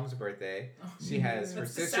her mom's birthday. She has her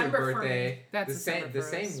That's sister's December for birthday. That's the same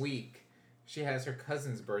December for us. week. She has her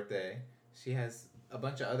cousin's birthday. She has a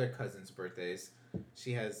bunch of other cousins' birthdays.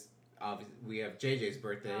 She has we have JJ's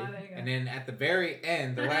birthday, Ah, there you go. and then at the very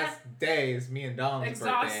end, the last day is me and Dom's birthday.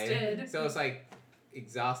 Exhausted. So it's like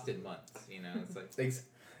exhausted months. You know, it's like. Thanks.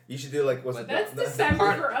 You should do like what's But That's the,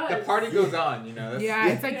 December for us. The party goes on, you know. That's, Yeah,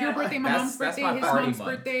 it's like your Yeah. birthday, my That's- mom's that's birthday, my his party mom's month.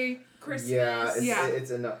 birthday. Christmas. Yeah, Yeah. it's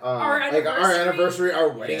an Our like our anniversary, our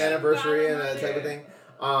wedding Yeah. anniversary, and that Yeah. type of thing.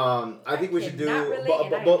 I think we should do cannot relate,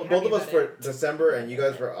 and I'm both happy of us about for December, and you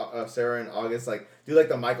guys for Sarah in August. Like do like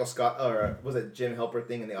the Michael Scott or was it Jim Helper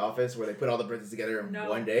thing in the office where they put all the birthdays together in No.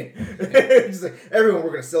 one day. Just like everyone, we're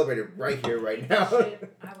gonna celebrate it right here, right now.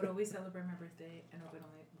 Shit, I would always celebrate my birthday and open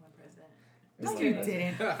only one present. No, Just you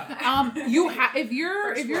kidding. didn't. You if you're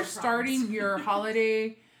First if you're world starting problems. your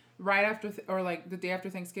holiday right after or like the day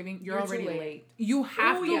after Thanksgiving, you're You're too already late. late. You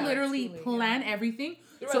have Oh, to yeah, literally too late, plan everything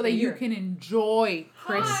Throughout so that the you year. can enjoy Hi.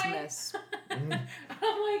 Christmas. I'm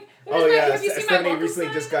like, Oh "There's yeah, have you seen my Stephanie welcome recently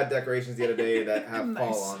sign?" just got decorations the other day that have Nice.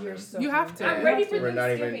 fall on You're them. so You have funny. to. I'm ready for We're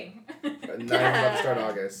not even- Thanksgiving. Not even about to start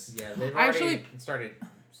August. Yeah, they've I already actually- started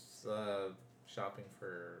shopping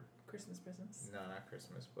for Christmas presents. no, not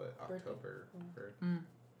Christmas, but Birthday. October. For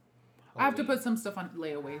I have to Halloween. put some stuff on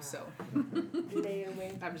layaway, so Lay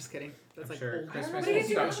away. I'm just kidding. That's I'm like sure old. Christmas What will do you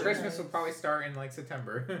do start. for Christmas Christmas? will probably start in like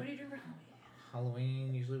September. What do you do for Halloween?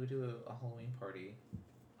 Halloween, usually we do a Halloween party,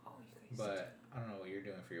 Oh, you guys. but I don't know what you're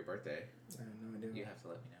doing for your birthday. I have no idea. You have to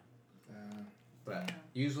let me know. Uh, But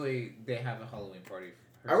usually they have a Halloween party.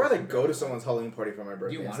 I'd rather go to someone's Halloween party for my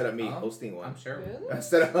birthday want instead of to me come? hosting one. I'm sure. Really?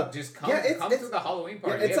 Instead of Just come, Yeah, it's- come it's- to the Halloween yeah,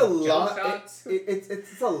 party. it's They a have jello lot. shots.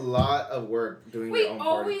 It's a lot of work doing We your own party.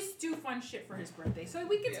 always do fun shit for his birthday, so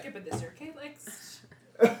we can Yeah. skip it this year, okay? Like,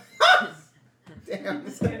 Damn.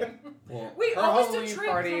 just kidding. Well, We her always do Halloween trips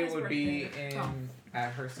party on his would be birthday. in Oh.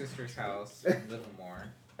 at her sister's house in Livermore.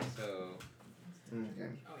 So Okay.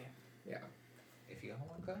 Oh yeah. if you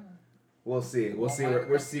want to come, We'll see. We'll Oh see. my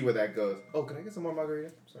We'll see where that goes. Oh, can I get some more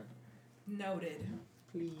margarita? Sorry. Noted.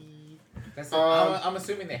 Please. that's Um, I'm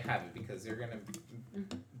assuming they have it because they're gonna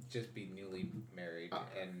just be newly married,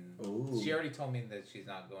 and Ooh. she already told me that she's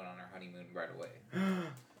not going on her honeymoon right away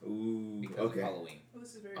Ooh. because Okay. of Halloween. Oh,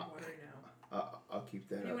 this is very watery now. I'll keep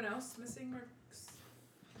that Anyone up. else missing or?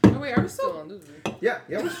 Oh wait, are we still? on this Yeah.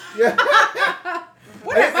 Yeah.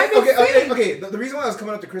 What have I been saying? Okay. The reason why I was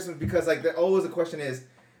coming up to Christmas because like always the question is,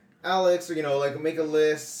 Alex, or make a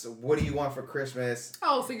list. What do you want for Christmas?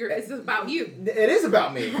 Oh, so it's about you. It is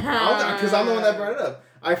about me because I'm the one that brought it up.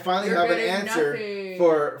 I finally You're have an better than answer nothing.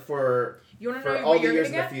 for You want to for know all what the you're years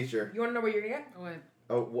gonna in the get? future. You want to know what you're gonna get? What?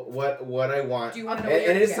 Oh, what I want. Do you want to And, know what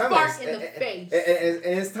and you're it's gonna get? timeless. Fart in the face.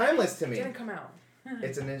 And it's timeless to It me. didn't come out.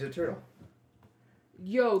 It's a Ninja Turtle.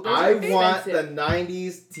 Yo, those I are want the expensive.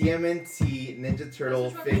 90s TMNT Ninja Turtle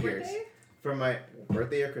This is from your figures birthday? for my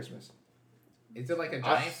birthday or Christmas. Is it like a I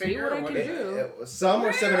giant see figure what or I what can is do. it? Some are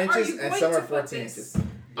Where 7 are inches you and going some to are put 14 this? inches.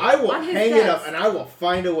 I will On his hang it up desk. and I will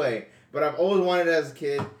find a way. But I've always wanted it as a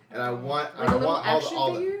kid, and I want Like a little all action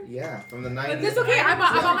the figure? yeah from the 90s. But that's okay. I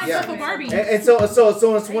bought myself Yeah. a Barbie. And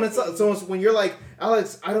so when you're like,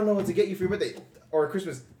 Alex, I don't know what to get you for your birthday or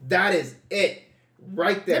Christmas, that is it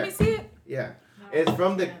right there. Let me see it. Yeah, it's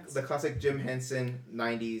from the classic Jim Henson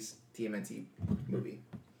 90s TMNT movie.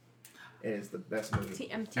 It is the best movie.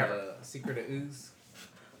 TMT. Secret of Ooze.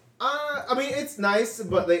 I mean it's nice,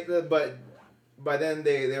 but by then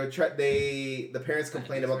the parents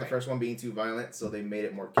complained about the first one being too violent, so they made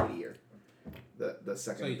it more kiddier. The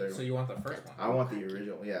second and third So one. you want the first one? I want the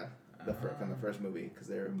original, yeah, from the first movie because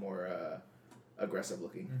they were more aggressive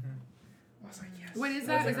looking. Mm-hmm. I was like, yes. What is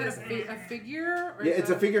that? Is that a figure? Or Yeah, is it's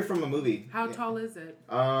a that- figure from a movie. How Yeah. tall is it?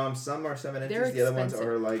 Some are 7 inches. They're The other ones expensive.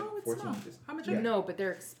 are like Oh, it's 14 small. inches. How much Yeah. No, but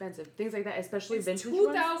they're expensive. Things like that, especially It's vintage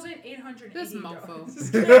ones. $2,880. This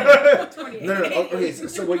mofo. No. Okay,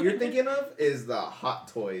 so what you're thinking of is the Hot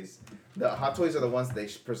Toys. The Hot Toys are the ones they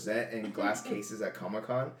present in glass cases at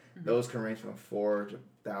Comic-Con. Those can range from $4,000 to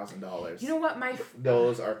 $1,000. You know what?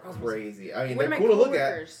 Those are crazy. I mean, one they're of cool my to look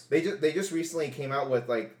at. coworkers- They just recently came out with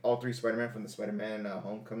like all 3 Spider-Man from the Spider-Man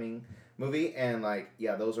Homecoming movie, and like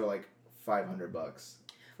those are like $500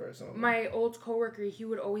 for some of them. My old coworker, he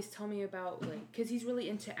would always tell me about because he's really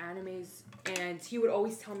into animes, and he would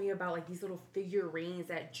always tell me about like these little figurines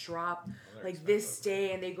that drop like this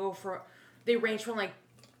day, and they range from like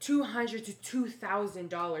 $200 to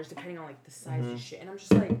 $2,000 depending on like the size and shit. And I'm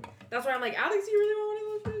just like, that's why I'm like, Alex, you really want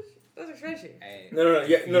one of those fish? Those are fishy. Hey, No,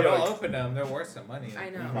 yeah, if you don't open them, they're worth some money. I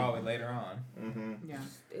know. Probably later on. Mm-hmm. Yeah.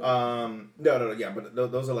 No, yeah, but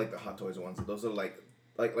those are like the Hot Toys ones. Those are like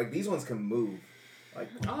these ones can move, like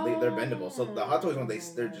they're bendable. So the Hot Toys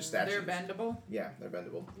ones, they're just statues. They're bendable. Yeah, they're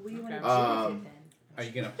bendable. What do you want Okay. to do with it then? Are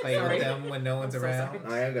you gonna play Sorry. with them when no one's I'm so around?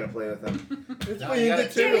 sorry. I am gonna play with them. No, you gotta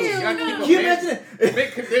keep them. You gotta keep them Can you mint- imagine it?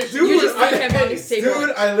 mint condition. Dude, You just see him on his table. Dude,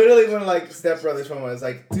 I literally went like Step Brothers from one. It's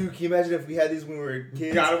like, dude, can you imagine if we had these when we were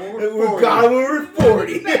kids? Got 'em when we were 40. Got 'em when we were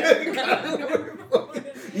 40. Got 'em when we were 40.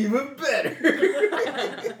 Even better.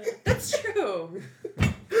 That's true.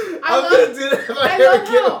 I'm gonna do that if I I ever love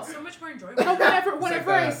get how- one. So much more enjoyable. No, whenever like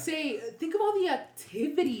I that. say, think of all the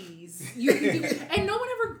activities you do, and no one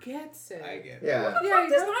ever gets it. I get it. Yeah. Yeah,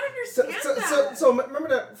 does you not So, understand so, that. so remember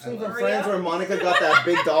that scene from Maria? Friends where Monica got that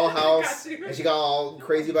big dollhouse Got you. and she got all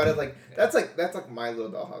crazy about it? Like that's like my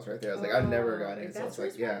little dollhouse right there. I was like, I've never got it. So That's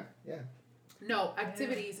it's like, where yeah. No,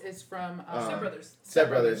 activities is from Step Brothers. Step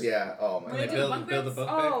Brothers, yeah. Oh my When they god. build the book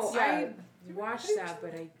Oh, beds. I watched that,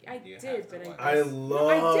 but I You have did, to but watch I it.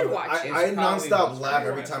 love. I did watch I, it. I It's probably nonstop Will laugh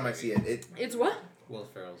every Ferrell's time I movie. see it. it's what? Will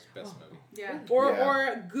Ferrell's best movie. Yeah. Yeah.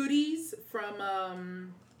 Or goodies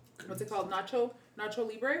from what's it called? Nacho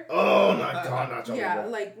Libre. Oh my god, not Johnny Yeah,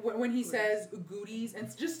 Depp. like when he says goodies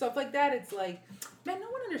and just stuff like that, it's like, man, no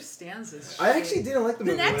one understands this. I shit. actually didn't like the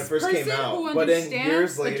The movie when it next first came person out, who but then understands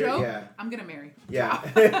years the later, joke, yeah, I'm gonna marry. yeah.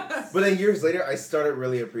 But then years later, I started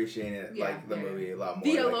really appreciating it, Yeah. like the movie a lot more.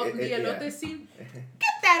 The like, elote yeah. scene. Get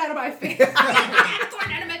that out of my face. Get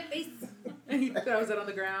out of my face. And he throws it on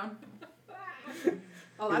the ground.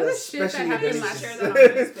 A lot of the shit that Especially happened this- last Share year.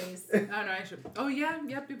 that on his face. Oh no, I should. Oh yeah,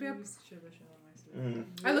 yep. Mm.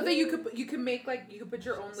 I love that you could make you could put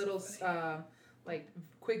your own little like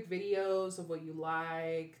quick videos of what you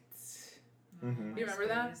liked. Mhm. You remember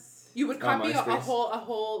that? You would copy a MySpace.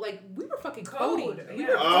 whole like we were fucking coding. Code, We yeah.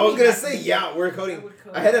 were I was coding gonna back say then. yeah, we're coding.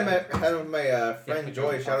 I had my friend put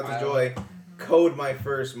Joy. your Shout out to profile. Joy. Code my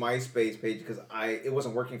first MySpace page because it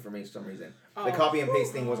wasn't working for me for some reason. The Oh. copy and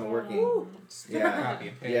paste thing wasn't working. Ooh. Yeah. Copy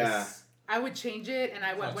and paste. Yeah. I would change it, and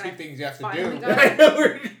I went when Two I things you have to finally do. got I it. know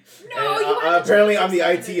we're- No, and, you have to apparently change I'm the some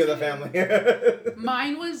IT stuff of the family.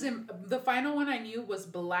 Mine was the final one I knew was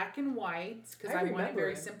black and white because I wanted remember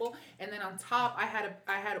very it. simple, and then on top I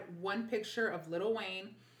had one picture of Lil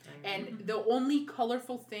Wayne, and the only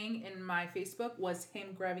colorful thing in my Facebook was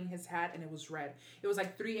him grabbing his hat, and it was red. It was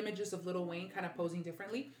like 3 images of Lil Wayne kind of posing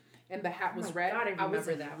differently, and the hat was my red. God, I was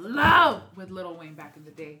remember in that. love with Lil Wayne back in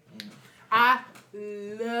the day. I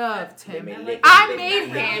loved him. Like I made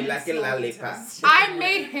him. a lollipop. I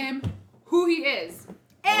made him who he is,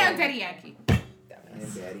 and Daddy Yankee.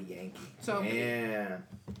 And Daddy Yankee. So- yeah.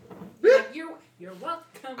 You're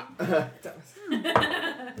welcome.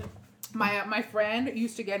 My friend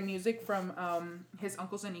used to get music from his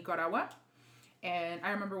uncles in Nicaragua, and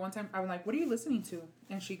I remember one time I was like, "What are you listening to?"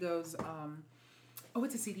 And she goes, "Oh,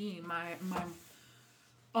 it's a CD. My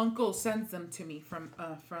uncle sends them to me from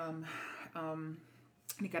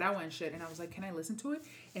Nicaragua and shit." And I was like, "Can I listen to it?"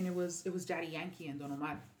 And it was Daddy Yankee and Don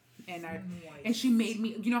Omar, and she made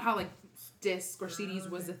me. You know how like disc or CDs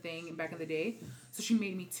was the thing back in the day, so she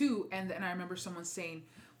made me 2. And then I remember someone saying,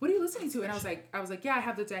 what are you listening to? And I was like, yeah, I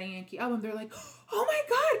have the Daddy Yankee album. They're like, oh my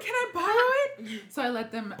God, can I borrow it? So I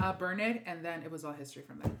let them burn it, and then it was all history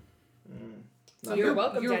from there. So you're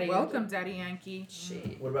welcome, You're Daddy welcome, Daddy Yankee.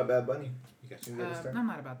 Shit. What about Bad Bunny? You got You get a star? I'm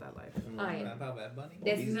not about that life. I am. What about Bad Bunny?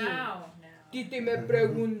 That's He's- me. Now. Titi me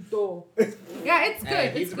pregunto. Yeah, it's good. Hey,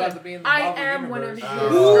 he's It's about good. to be in the I Marvel am one of universe.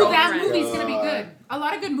 his Ooh, that girlfriends. movie's gonna be God. good. A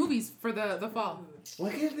lot of good movies for the fall.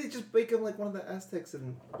 Why can't they just make him like one of the Aztecs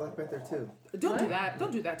in Black Panther 2? Don't do What? that.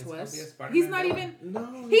 Don't do that to It's gonna us. be a Spider-Man He's not villain. even.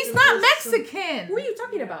 No. He's not Mexican. Who are you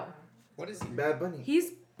talking about? What is he? Bad Bunny.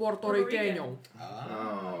 He's Puerto Puerto Rican. Rican.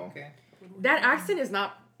 Oh. okay. That accent is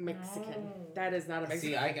not Mexican. That is not a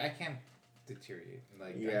See, Mexican. I can't deteriorate.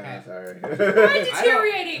 Like, I Yeah, can't. sorry. Why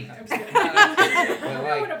deteriorating? I'm just kidding. But,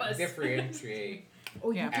 You're one of like, us. differentiate.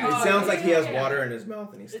 Oh, Yeah. you It can. sounds like he has yeah. water in his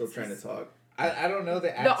mouth and he's still It's trying to just- talk. I don't know the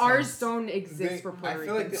The accents. R's don't exist for I Puerto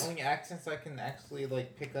feel like the Ricans. only accents I can actually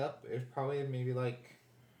like pick up is probably maybe like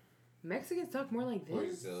Mexicans talk more like this.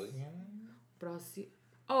 Brazilian. Brazil.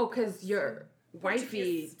 Oh, because your wifey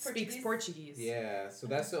Portuguese. speaks Portuguese. Yeah, so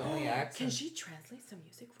that's the only accent. Can she translate some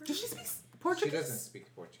music for Does us? she speak She Portuguese? doesn't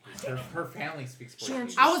speak Portuguese. Her family speaks She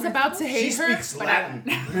Portuguese. I was about to hate She her. speaks but Latin.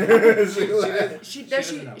 She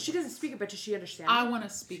doesn't know. doesn't speak it, but does she understand? I want to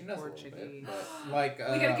She speak knows a little bit, Portuguese. but, like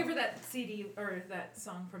We gotta give her that CD or that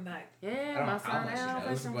song from that. I Yeah, don't my know how son much Al she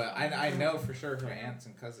knows, Fashion. but I know for sure her aunts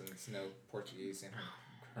and cousins know Portuguese and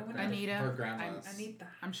I wanna- Anita, her grandmas. I need that.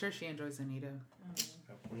 I'm sure she enjoys Anita. know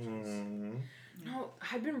Portuguese. Mm. No,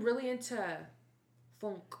 I've been really into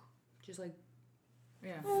funk, just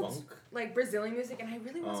Yeah. Funk. like Brazilian music, and I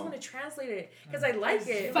really Oh. want to translate it because I like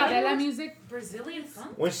it. Favela music. Brazilian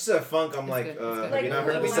funk. When she said funk, I'm It's like, good, it's good. have you not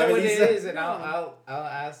heard Let the me know what it 70s? is, and No. I'll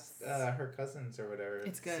ask her cousins or whatever.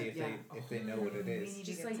 It's good, See if yeah. they know what it We is. need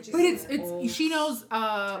to Just get like- together. But it's Oh. she knows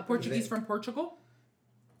Portuguese They- from Portugal.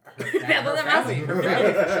 Her family for sure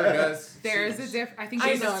does. There is a I think I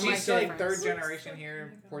there's know, a my She's slight like difference. third generation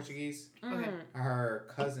here, Portuguese. Okay. Her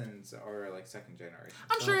cousins are like second generation.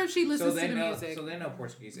 I'm So- sure if she listens so to they the know, music. So they know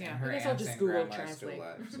Portuguese, Yeah. and her I guess I'll aunts just and Google grandma are still Translate.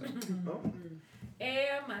 alive. So. Oh,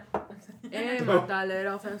 Eh,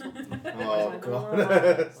 matale, offense. oh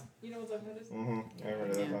God. You know what song that is? I heard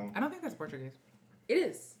of that Yeah. song. I don't think that's Portuguese. It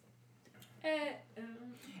is.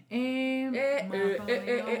 Em, Well, I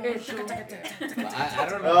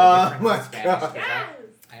don't know Oh, the difference my in Spanish, God. 'cause Yes.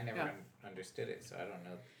 I never Yeah. understood it, so I don't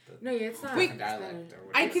know the No, yeah, it's not. Wait, different dialect or I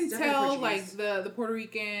whatever. can It's definitely tell like Portuguese. the Puerto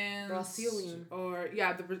Ricans Brazilian. or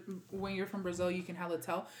when you're from Brazil you can hella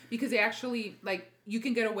tell because they actually like you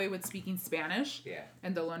can get away with speaking Spanish Yeah,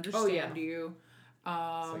 and they'll understand yeah. you.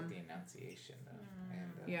 it's like the enunciation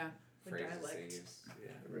and Yeah, The phrases they dialect. use.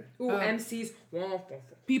 Yeah. Ooh, Um, MCs.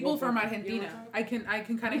 people from You know Argentina. what I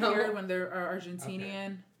can kind of No. hear it when they're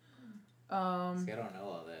Argentinian. See, I don't know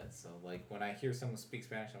all that, so like when I hear someone speak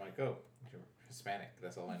Spanish, I'm like, oh, you're Hispanic.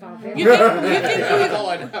 That's all I know. You think That's all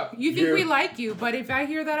I know. you think Yeah. we like you, but if I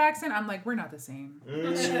hear that accent, I'm like, we're not the same.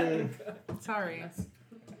 Mm. Sorry,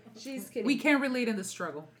 She's kidding. we can't relate in the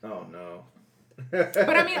struggle. Oh no. But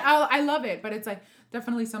I mean, I love it. But it's like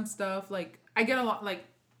definitely some stuff like I get along with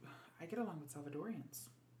Salvadorians.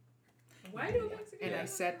 Why do Mexicans? And I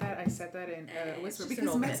said that in whisper just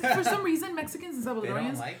because an open. For some reason Mexicans and They don't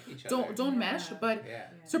Salvadorians like each other. don't mesh. But Yeah.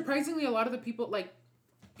 surprisingly, a lot of the people like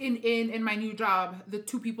in my new job, the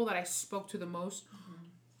two people that I spoke to the most,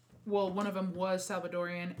 well, one of them was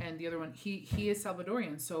Salvadorian, and the other one he is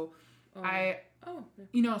Salvadorian. So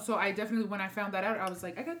so I definitely when I found that out, I was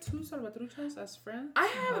like, I got two Salvadorians as friends. I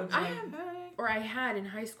was have, like, hey. or I had in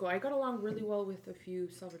high school. I got along really well with a few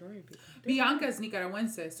Salvadorian people. Bianca is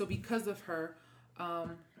Nicaraguense, so because of her, I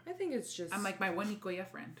think it's just. I'm like my one Nicoya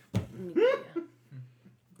friend. Yeah.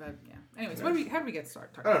 But yeah. Anyways, how do we get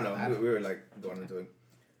started? I don't know. We were like going into it.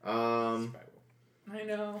 I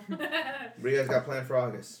know. What do you guys got planned for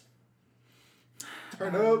August?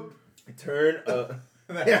 Turn up.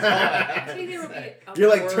 Actually, there will be a You're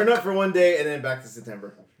like work- turn up for one day and then back to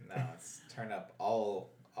September. No, it's turn up all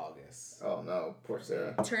August. Oh no, poor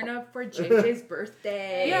Sarah. Turn up for JJ's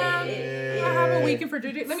birthday. Yeah. Yay. I have a weekend for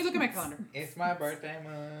JJ. Let me look at my calendar. It's my birthday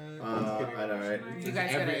month. Just kidding. I know, right? You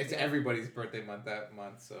guys gotta- It's everybody's birthday month that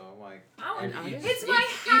month, so I'm like, Oh, In every- August? it's my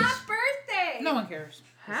half birthday. No one cares.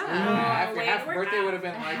 Half. half, wait, half we're birthday half. would have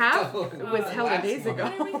been like Half oh, was hella last days month. ago.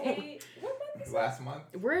 What are we, 8? What month is it? Last month.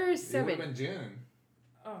 We're It would have 7. been June.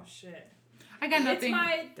 Oh shit. I got nothing. It's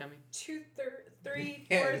my Dummy.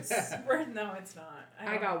 3/4 birth. No, it's not.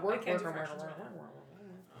 I got work. can't do work. fractions right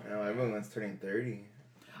now. I know everyone's turning 30.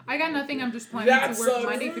 I got nothing. I'm just planning to work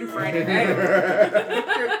Monday through Friday. Hey,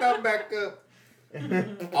 pick your thumb back up.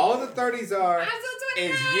 All the 30s are I'm still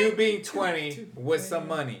is 29. you being 20 with some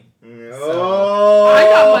money. Oh, I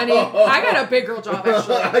got money. I got a big girl job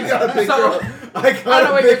actually. I got a big So- girl. I know got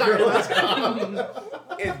a what big you're girl. talking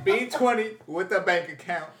It's being 20 with a bank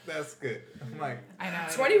account. That's good. I'm like, I know.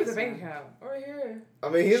 20 with a bank account. Over here. I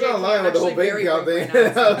mean, he's Shit, not lying with the whole actually bank very account broke thing.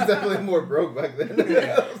 right now, I was definitely more broke back then.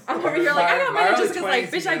 Yeah. I'm over here like, I got My money early just because, like,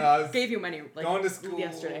 20s, bitch, you know, I was I gave you money, like, going to school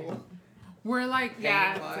yesterday. We're like, paying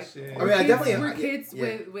yeah. my it's shit. I mean, I definitely- we're kids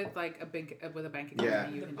yeah. with like a bank account. Yeah.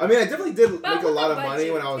 You can I mean, I definitely did But make a with lot the of money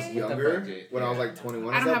budget, when I was okay? younger, budget, when I was yeah. like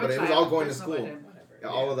 21 I and don't stuff, have but a it was child. all going to There's no school. budget. Whatever. Yeah,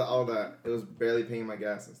 all that. It was barely paying my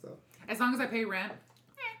gas and stuff. As long as I pay rent.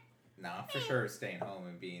 Nah, for sure staying home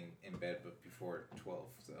and being in bed but before 12,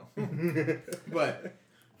 so. But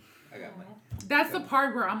I got money. That's the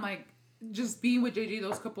part where I'm like, just being with JJ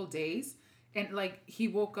those couple days, and like he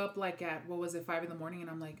woke up like at 5 a.m, and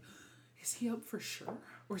I'm like, is he up for sure,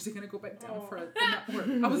 or is he gonna go back down for a nap?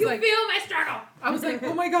 I was You like, feel my struggle. I was like,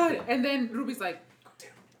 oh my god, and then Ruby's like,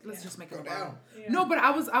 let's just make it Go a bottle. down. Yeah. No, but I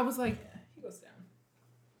was like, He goes down.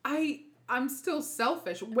 I'm still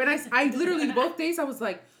selfish. When I literally both days I was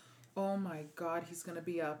like, oh my god, he's gonna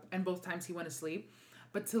be up, and both times he went to sleep.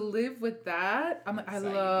 But to live with that, I'm like, I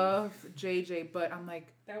Exciting. love JJ, but I'm like,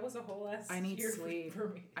 That was a whole ass I need year sleep. for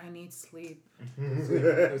me. I need sleep.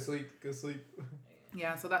 Go sleep. Go sleep.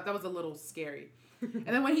 Yeah, so that was a little scary. And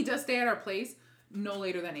then when he does stay at our place, no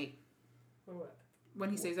later than 8. For what? When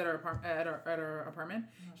he stays at our apartment,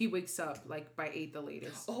 he wakes up like by 8 the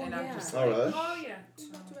latest. Oh, and yeah. I'm just Oh, like, really? Oh yeah.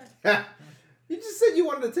 Not too bad. You just said you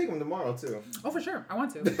wanted to take him tomorrow, too. oh, for sure, I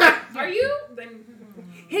want to. Are you? Then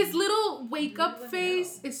His little wake up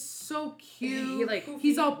face is so cute. He, like,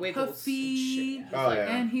 he's all wiggles and puffy, shit. Oh,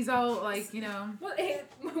 yeah. and he's all like, well,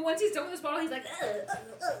 once he's done with this bottle, he's like.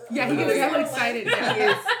 yeah, he gets all excited. He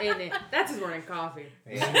Yeah. is in it. That's his morning coffee.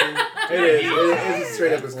 Yeah. It is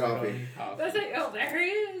straight up his coffee. That's like, oh, there he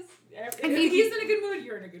is. And If he's in a good mood,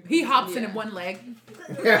 you're in a good mood. He hops in Yeah. one leg,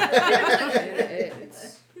 It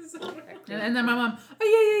is. and then my mom,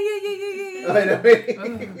 oh I know. yeah.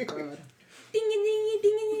 Oh god. Ding ding ding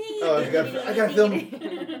ding. Oh, I gotta film.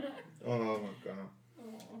 Oh my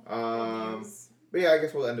god. But yeah, I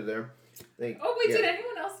guess we'll end it there. Oh wait, yeah. did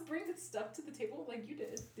anyone else bring the stuff to the table like you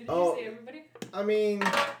did? Did Oh. you say everybody? I mean,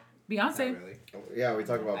 Beyonce. Not really. yeah, we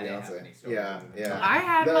talked about I didn't have Beyonce. any stories Yeah, other than yeah. that. I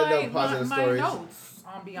had No, my, no positive my stories. notes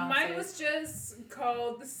on Beyonce. Mine was just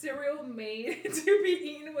called the cereal made to be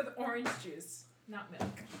eaten with orange juice, not milk.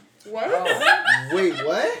 What? Oh, Wait,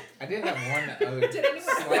 what? I did have one other Did anyone-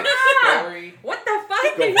 slight story. What the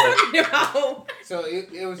fuck Go are you for it. talking about? So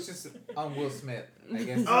it was just on Will Smith, I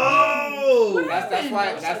guess. Oh!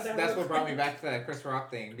 That's what brought me back to that Chris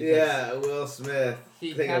Rock thing. Because Yeah, Will Smith.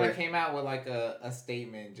 he Take it kind away. of came out with like a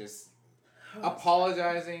statement, just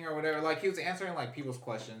apologizing or whatever. Like he was answering like people's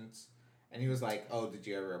questions, and he was like, "Oh, did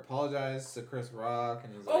you ever apologize to Chris Rock?"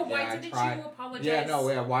 And he was like, Oh, "Yeah, why I didn't tried." you apologize? Yeah, no,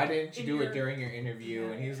 yeah. Why didn't you in do your- it during your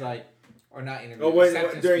interview? And he was like, or not interview. Oh, wait,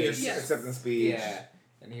 acceptance during your speech. Yes. acceptance speech. Yeah.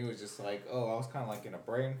 And he was just like, "Oh, I was kind of like in a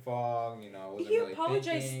brain fog, you know, I wasn't He really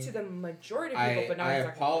apologized thinking. to the majority of people, but not I exactly to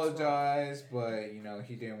Chris Rock. apologize, but you know,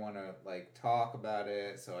 he didn't want to like talk about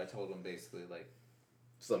it, so I told him basically like,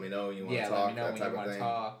 Just let me know when you want yeah, to talk, let me know that when type you of want to thing.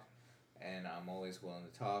 talk, and I'm always willing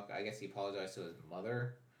to talk. I guess he apologized to his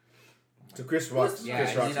mother. To Chris Rock's, Yeah,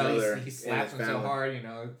 Chris Rock's you know, mother he and slapped his him so family. hard, you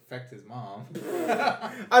know, affect his mom.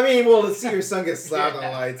 I mean, well, to see your son get slapped on Yeah.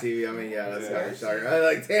 live TV, I mean, yeah, that's Yeah. kind of shocking. I'm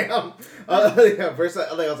like, damn. Yeah, first,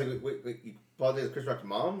 I was like, wait, you apologize to Chris Rock's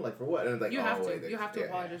mom? Like, for what? And it's like, You oh, have to. wait, You have to yeah.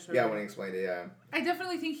 apologize for Yeah, it. when he explained it, yeah. I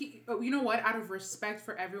definitely think he. Oh, you know what? Out of respect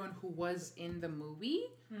for everyone who was in the movie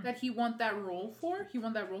that he won that role for,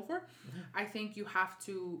 I think you have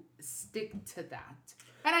to stick to that.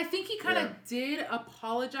 And I think he kind of did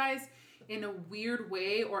apologize in a weird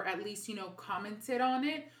way, or at least, you know, commented on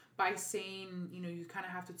it by saying, you know, you kind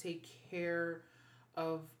of have to take care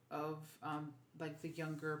of like the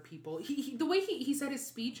younger people. He the way he said his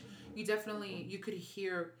speech, you could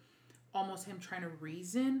hear almost him trying to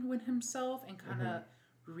reason with himself and kind of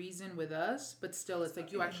reason with us, but still it's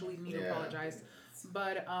like you actually need to apologize.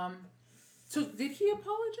 But so did he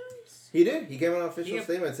apologize? He did. He gave an official He-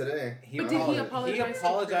 statement today. But did he apologize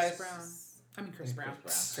apologized- to Chris Brown? I mean Chris Brown.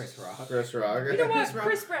 Chris Rock. Chris Rock. You know what? Chris Rock.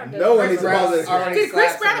 Chris Brown does. No one Chris needs to Brown- apologize. already Did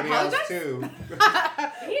Chris slapped Brown somebody else,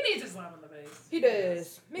 apologize? too. He needs a slap on the face. He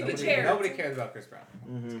does. Make Nobody it cares. Nobody cares about Chris Brown.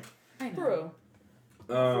 Mm-hmm. I know. For real.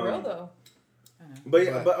 For real though. But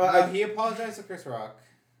yeah, but no, he apologized to Chris Rock.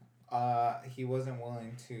 He wasn't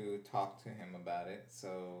willing to talk to him about it,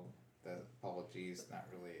 so the apology is not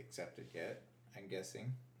really accepted yet, I'm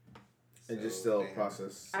guessing. And So just still damn.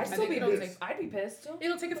 process. I'd I still think be it'll pissed. I'd be pissed still.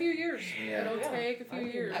 It'll take a few years. Yeah. It'll Yeah. take a few I'd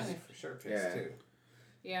be years. I'd be for sure pissed Yeah. too.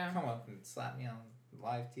 Yeah. Come up and slap me on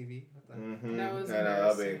live TV. What the? Mm-hmm. That was that'd be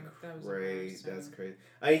embarrassing. That was crazy. embarrassing. That's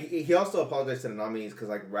crazy. He also apologized to the nominees because,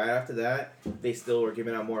 like, right after that, they still were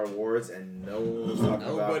giving out more awards, and no one was talking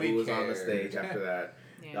about Nobody who was on the cared. stage after that.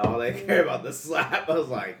 Yeah. All they cared about the slap. I was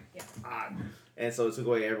like, Yeah. God. And so it took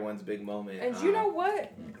away everyone's big moment. And you know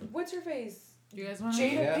what? What's her face? You guys want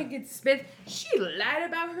Jada Yeah. Pinkett Smith. She lied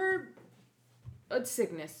about her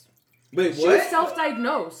sickness. Wait, She was what?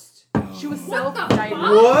 self-diagnosed. She was What the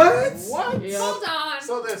self-diagnosed. What? Yep. Hold on.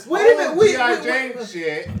 So this Wait a whole minute, wait, G.I. wait, Jane wait.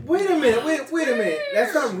 shit. Wait a minute. Wait a minute.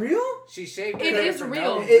 That's not real? She shaved It her head is for real,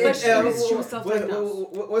 no but reason. she was self-diagnosed.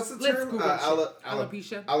 What's the Let's term? Google it.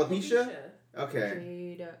 alopecia? Alopecia?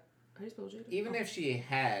 Okay. Jada. How do you spell Jada? Even if she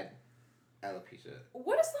had alopecia,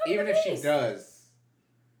 What is that? even on if the she face? does,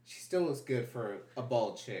 she still looks good for a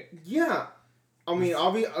bald chick. Yeah. I mean,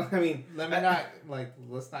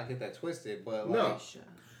 Let's not get that twisted, but like, No.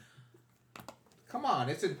 come on,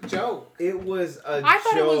 it's a joke. it was a I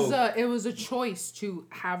thought joke. it was a choice to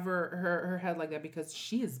have her head like that because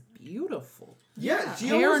she is beautiful. Yeah, she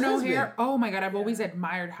Hair or always no has been. hair. Oh my god, I've always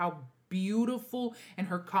admired how beautiful and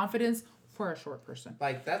her confidence for a short person.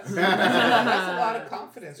 Like that's a lot of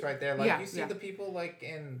confidence right there. Like Yeah, you see yeah. the people like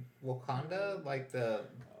in Wakanda, like the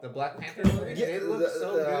Black Panther movies, Yeah, they look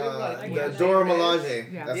so good. Like yeah, the they Dora did.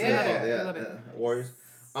 Milaje. Yeah. That's Yeah. what they I call love it. Warriors.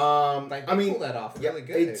 Like I they mean, pull that off yeah, really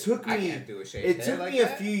good. it took I me- can't do a shaved it head took like me a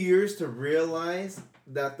that. few years to realize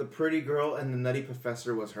that the pretty girl and the nutty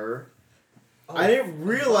professor was her. Oh, I didn't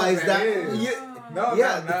realize fuck, that. is. Yeah, No,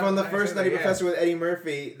 yeah, no, from the I first said Nutty that, yeah. Professor with Eddie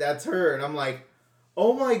Murphy, that's her, and I'm like,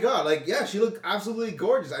 oh my god, like yeah, she looked absolutely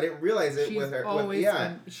gorgeous. I didn't realize it She's with her. always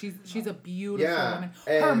yeah, she's a beautiful Yeah, woman.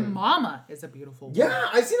 Her and- mama is a beautiful woman. yeah.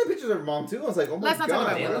 I seen the pictures of her mom too. I was like, oh my Let's not talk god,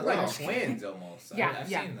 about They Well, look like well. twins almost. Yeah, I've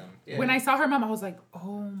yeah. seen them. Yeah. When I saw her mom, I was like,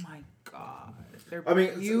 oh my god, they're I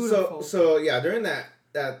mean, beautiful. so yeah, during that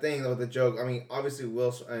thing with the joke, I mean, obviously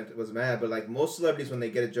Will was mad, but like most celebrities, when they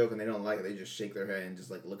get a joke and they don't like it, they just shake their head and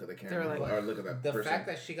just like look at the camera They're like- or look at that the person. fact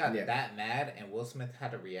that she got Yeah. that mad and Will Smith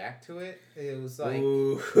had to react to it, it was like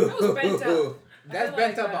Ooh. That was bent up. that's feel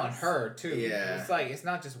bent like up on that's- her too. Yeah. It's like it's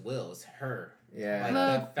not just Will, it's her. Yeah. Like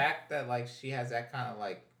Look. the fact that like she has that kind of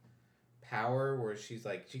like power where she's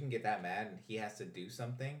like she can get that mad and he has to do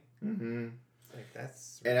something. Mm-hmm. It's like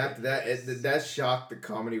that's And after that, ridiculous. that shocked the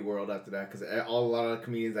comedy world after that because a lot of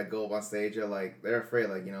comedians that go up on stage are like they're afraid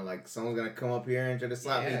like like someone's gonna come up here and try to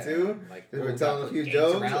slap me too. Like They were pulled telling out a few the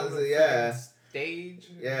jokes, gates around the yeah. freaking stage.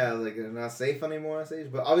 Yeah, like they're not safe anymore on stage.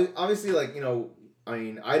 But obviously, like I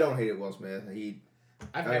mean, I don't hate Will Smith.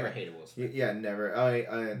 I've I- never hated Will Smith. Yeah, never.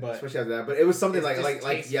 But especially after that. But it was something it's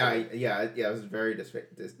like yeah, distasteful. it was very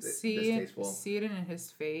distasteful. see it in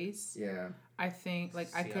his face. Yeah. I think like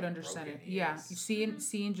I See could how understand it. broken he Yeah, is.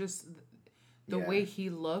 seeing just the Yeah. way he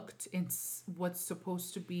looked and what's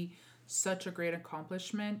supposed to be such a great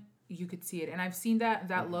accomplishment, you could see it. And I've seen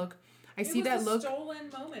that look. I It see was that a look. stolen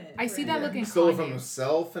moment. I see for that him. look in He stole it from Kanye.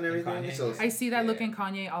 himself and everything. Kanye. So I see that look Yeah. in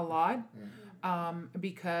Kanye a lot.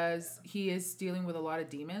 Because he is dealing with a lot of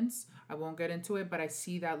demons. I won't get into it, but I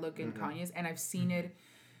see that look in Kanye's, and I've seen it.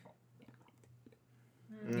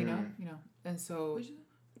 You know, and so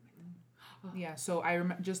yeah. So I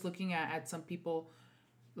remember just looking at some people,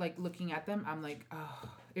 like looking at them. I'm like, oh,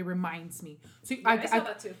 it reminds me. So I saw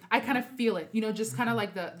that too. I kind of feel it. Just kind of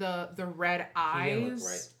like the red He didn't look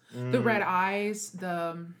eyes, right. the red eyes,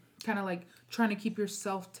 the kind of like trying to keep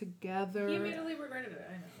yourself together. He immediately regretted it.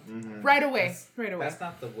 I know. Right away. That's- Right away. That's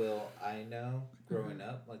not the Will I know growing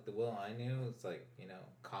up. Like the Will I knew was like,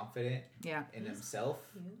 confident Yeah. in himself.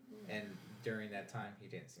 And during that time, he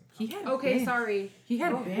didn't seem He confident. had Okay, been- sorry. He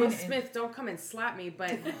had Oh, been Will in- Smith, don't come and slap me,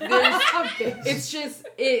 but it's just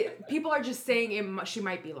people are just saying she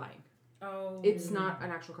might be lying. Oh. It's not an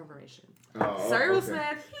actual confirmation. Oh, Sorry, Will okay.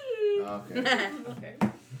 Smith. Okay. Okay.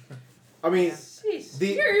 I mean, Jeez.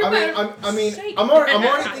 I'm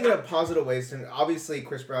already thinking of positive ways. And obviously,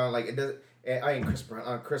 Chris Brown, like it does.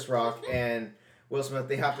 Chris Rock and Will Smith,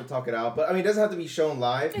 they have to talk it out. But I mean, it doesn't have to be shown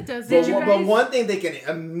live. It does. But one thing they can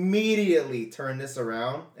immediately turn this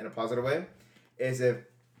around in a positive way is if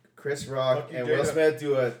Chris Rock Fuck you, and Will Jada. Smith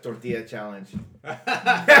do a tortilla challenge.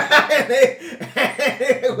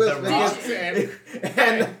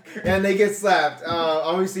 The and they get slapped.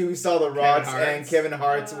 Obviously, we saw the Rocks Hart's. and Kevin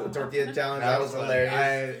Hart's tortilla challenge. That was funny.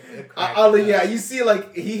 hilarious. It cracked me Yeah, up. you see,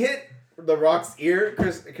 like he hit the Rock's ear,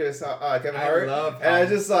 Kevin Hart, love and how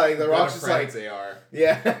it's just like the good Rock's of just like, friends they are.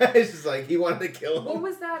 yeah, it's just like he wanted to kill What him.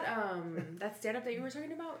 was that stand up that you were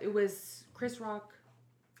talking about? It was Chris Rock.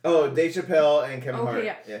 Oh, Dave Chappelle and Kevin Hart.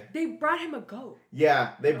 Okay, yeah. They brought him a goat.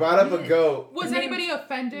 Yeah, they brought up a goat. Was And then anybody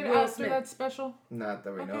offended Will after Smith. that special? Not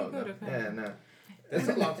that we Okay, know. good, No. okay. Yeah, no. That's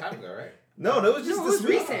a long time ago, right? No, that was just No, it this was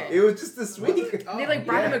week. recent. It was just this Was week. it? Oh, They like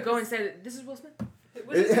brought yeah. him a goat and said, "This is Will Smith."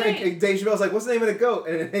 What's his name? Dave Chappelle's like, "What's the name of the goat?"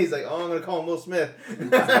 And he's like, "Oh, I'm gonna call him Will Smith."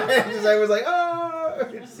 And I was like, "Oh."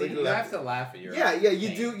 See, you have to laugh at your Yeah, own you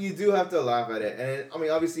thing. do. You do have to laugh at it, and I mean,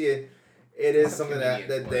 obviously, it is something that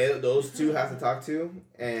those two have to talk to,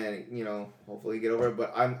 and hopefully get over it.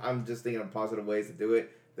 But I'm just thinking of positive ways to do it.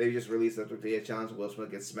 They just released the tortilla challenge. Will Smith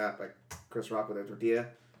gets smacked by Chris Rock with a tortilla.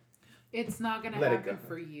 It's not gonna Let it happen go.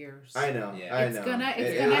 for years. I know. Yeah. I It's know. gonna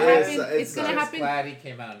It happen. is- It's gonna I'm just happen. glad he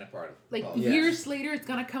came out in a part. Like Oh, Yeah. years later, it's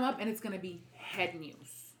gonna come up and it's gonna be head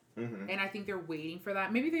news. Mhm. And I think they're waiting for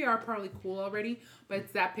that. Maybe they are probably cool already, but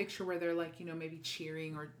it's that picture where they're like, maybe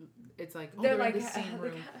cheering or it's like, oh, they're like, in the same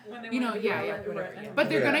room. When they You know, wanna be yeah, right, yeah, whatever, whatever. yeah. But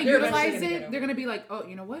they're Yeah. gonna They're utilize eventually gonna it. get They're gonna be like, oh,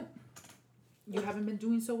 you know what? You haven't been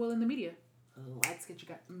doing so well in the media. Let's get you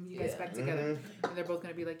guys back together. Mhm. And they're both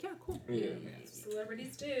gonna be like, yeah, cool. Yeah.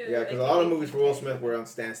 Celebrities do. Yeah, because a lot of movies for Will Smith were on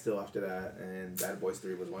standstill after that, and Bad Boys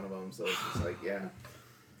 3 was one of them. So it's just like, yeah.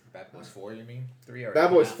 Bad Boys 4, you mean? 3 or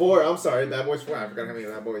Bad Boys 4. I'm sorry, Bad Boys 4. I forgot how many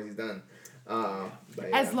Bad Boys he's done. But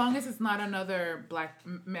yeah. As long as it's not another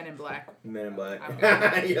Men in Black. Men in Black.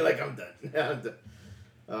 I'm You're like, I'm done. I'm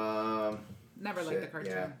done. Never liked the Shit,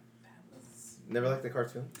 cartoon. yeah. Never liked the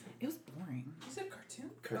cartoon. It was boring. You said cartoon?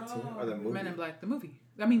 Cartoon Oh. or the movie? Men in Black, the movie.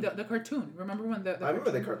 I mean, the cartoon. Remember when the I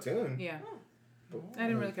remember the cartoon. Yeah, Oh. I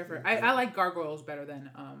didn't really care for it. I like Gargoyles better than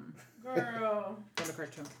Girl. the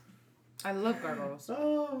cartoon. I love Gargoyles.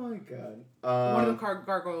 Oh my god. One of the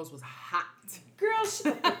Gargoyles was hot. Girl,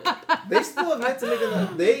 They still have yet to make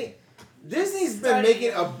another. Disney's been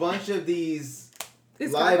making a bunch of these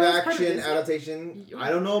Is live Gargoyles part of action Disney? adaptation. I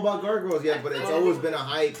don't know about Gargoyles yet, but it's always been a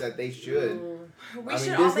hype that they should. We I should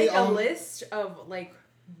mean, all Disney make a owned- list of like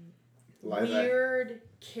Live weird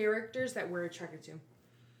characters that we're attracted to.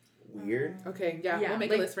 Weird. Okay, yeah, Yeah, we'll make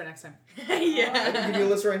like- a list for next time. I can give you a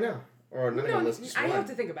list right now, or not even a No, list. Just I one. have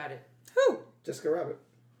to think about it. Who? Jessica Rabbit.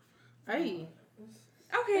 Hey.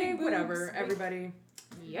 Okay, Big whatever, boobs. everybody.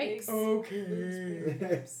 Yikes.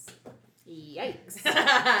 Okay.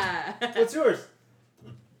 Yikes. What's yours?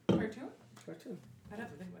 Cartoon? Cartoon. I'd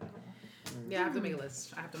have to think about it. Yeah, I have to make a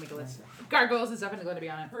list. Gargoyles is definitely going to be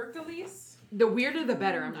on it. Hercules? The weirder the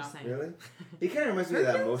better, I'm just saying. Really? He kind of reminds me of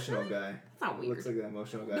that emotional guy. It's not weird. Looks like that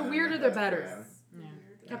emotional guy. The weirder the better. Yeah.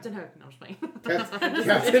 Captain Hook. No, I'm just playing. Captain.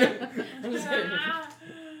 I'm just kidding.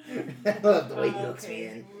 I love the way he looks,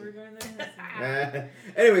 man. We're going there.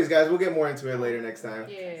 Anyways, guys, we'll get more into it later next time.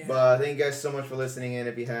 Yeah. But thank you guys so much for listening in.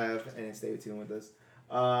 If you have, and stay tuned with us.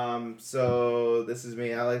 So this is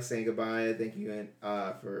me, Alex, saying goodbye. Thank you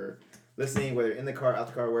for listening, whether in the car, out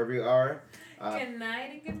the car, wherever you are. Good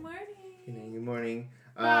night and good morning. Good morning.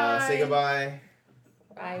 Bye. Say goodbye.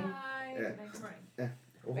 Bye. Yeah. Good night, good morning.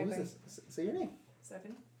 Well, who's Bye-bye. this? Say your name.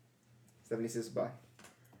 Stephanie? Stephanie says bye.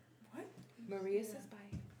 Maria says bye.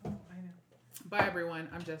 Oh, I know. Bye, everyone.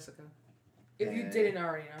 I'm Jessica. If you didn't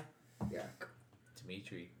already know. Yeah.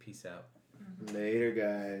 Dimitri, peace out. Later,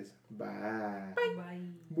 guys. Bye. Bye.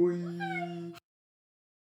 Bye.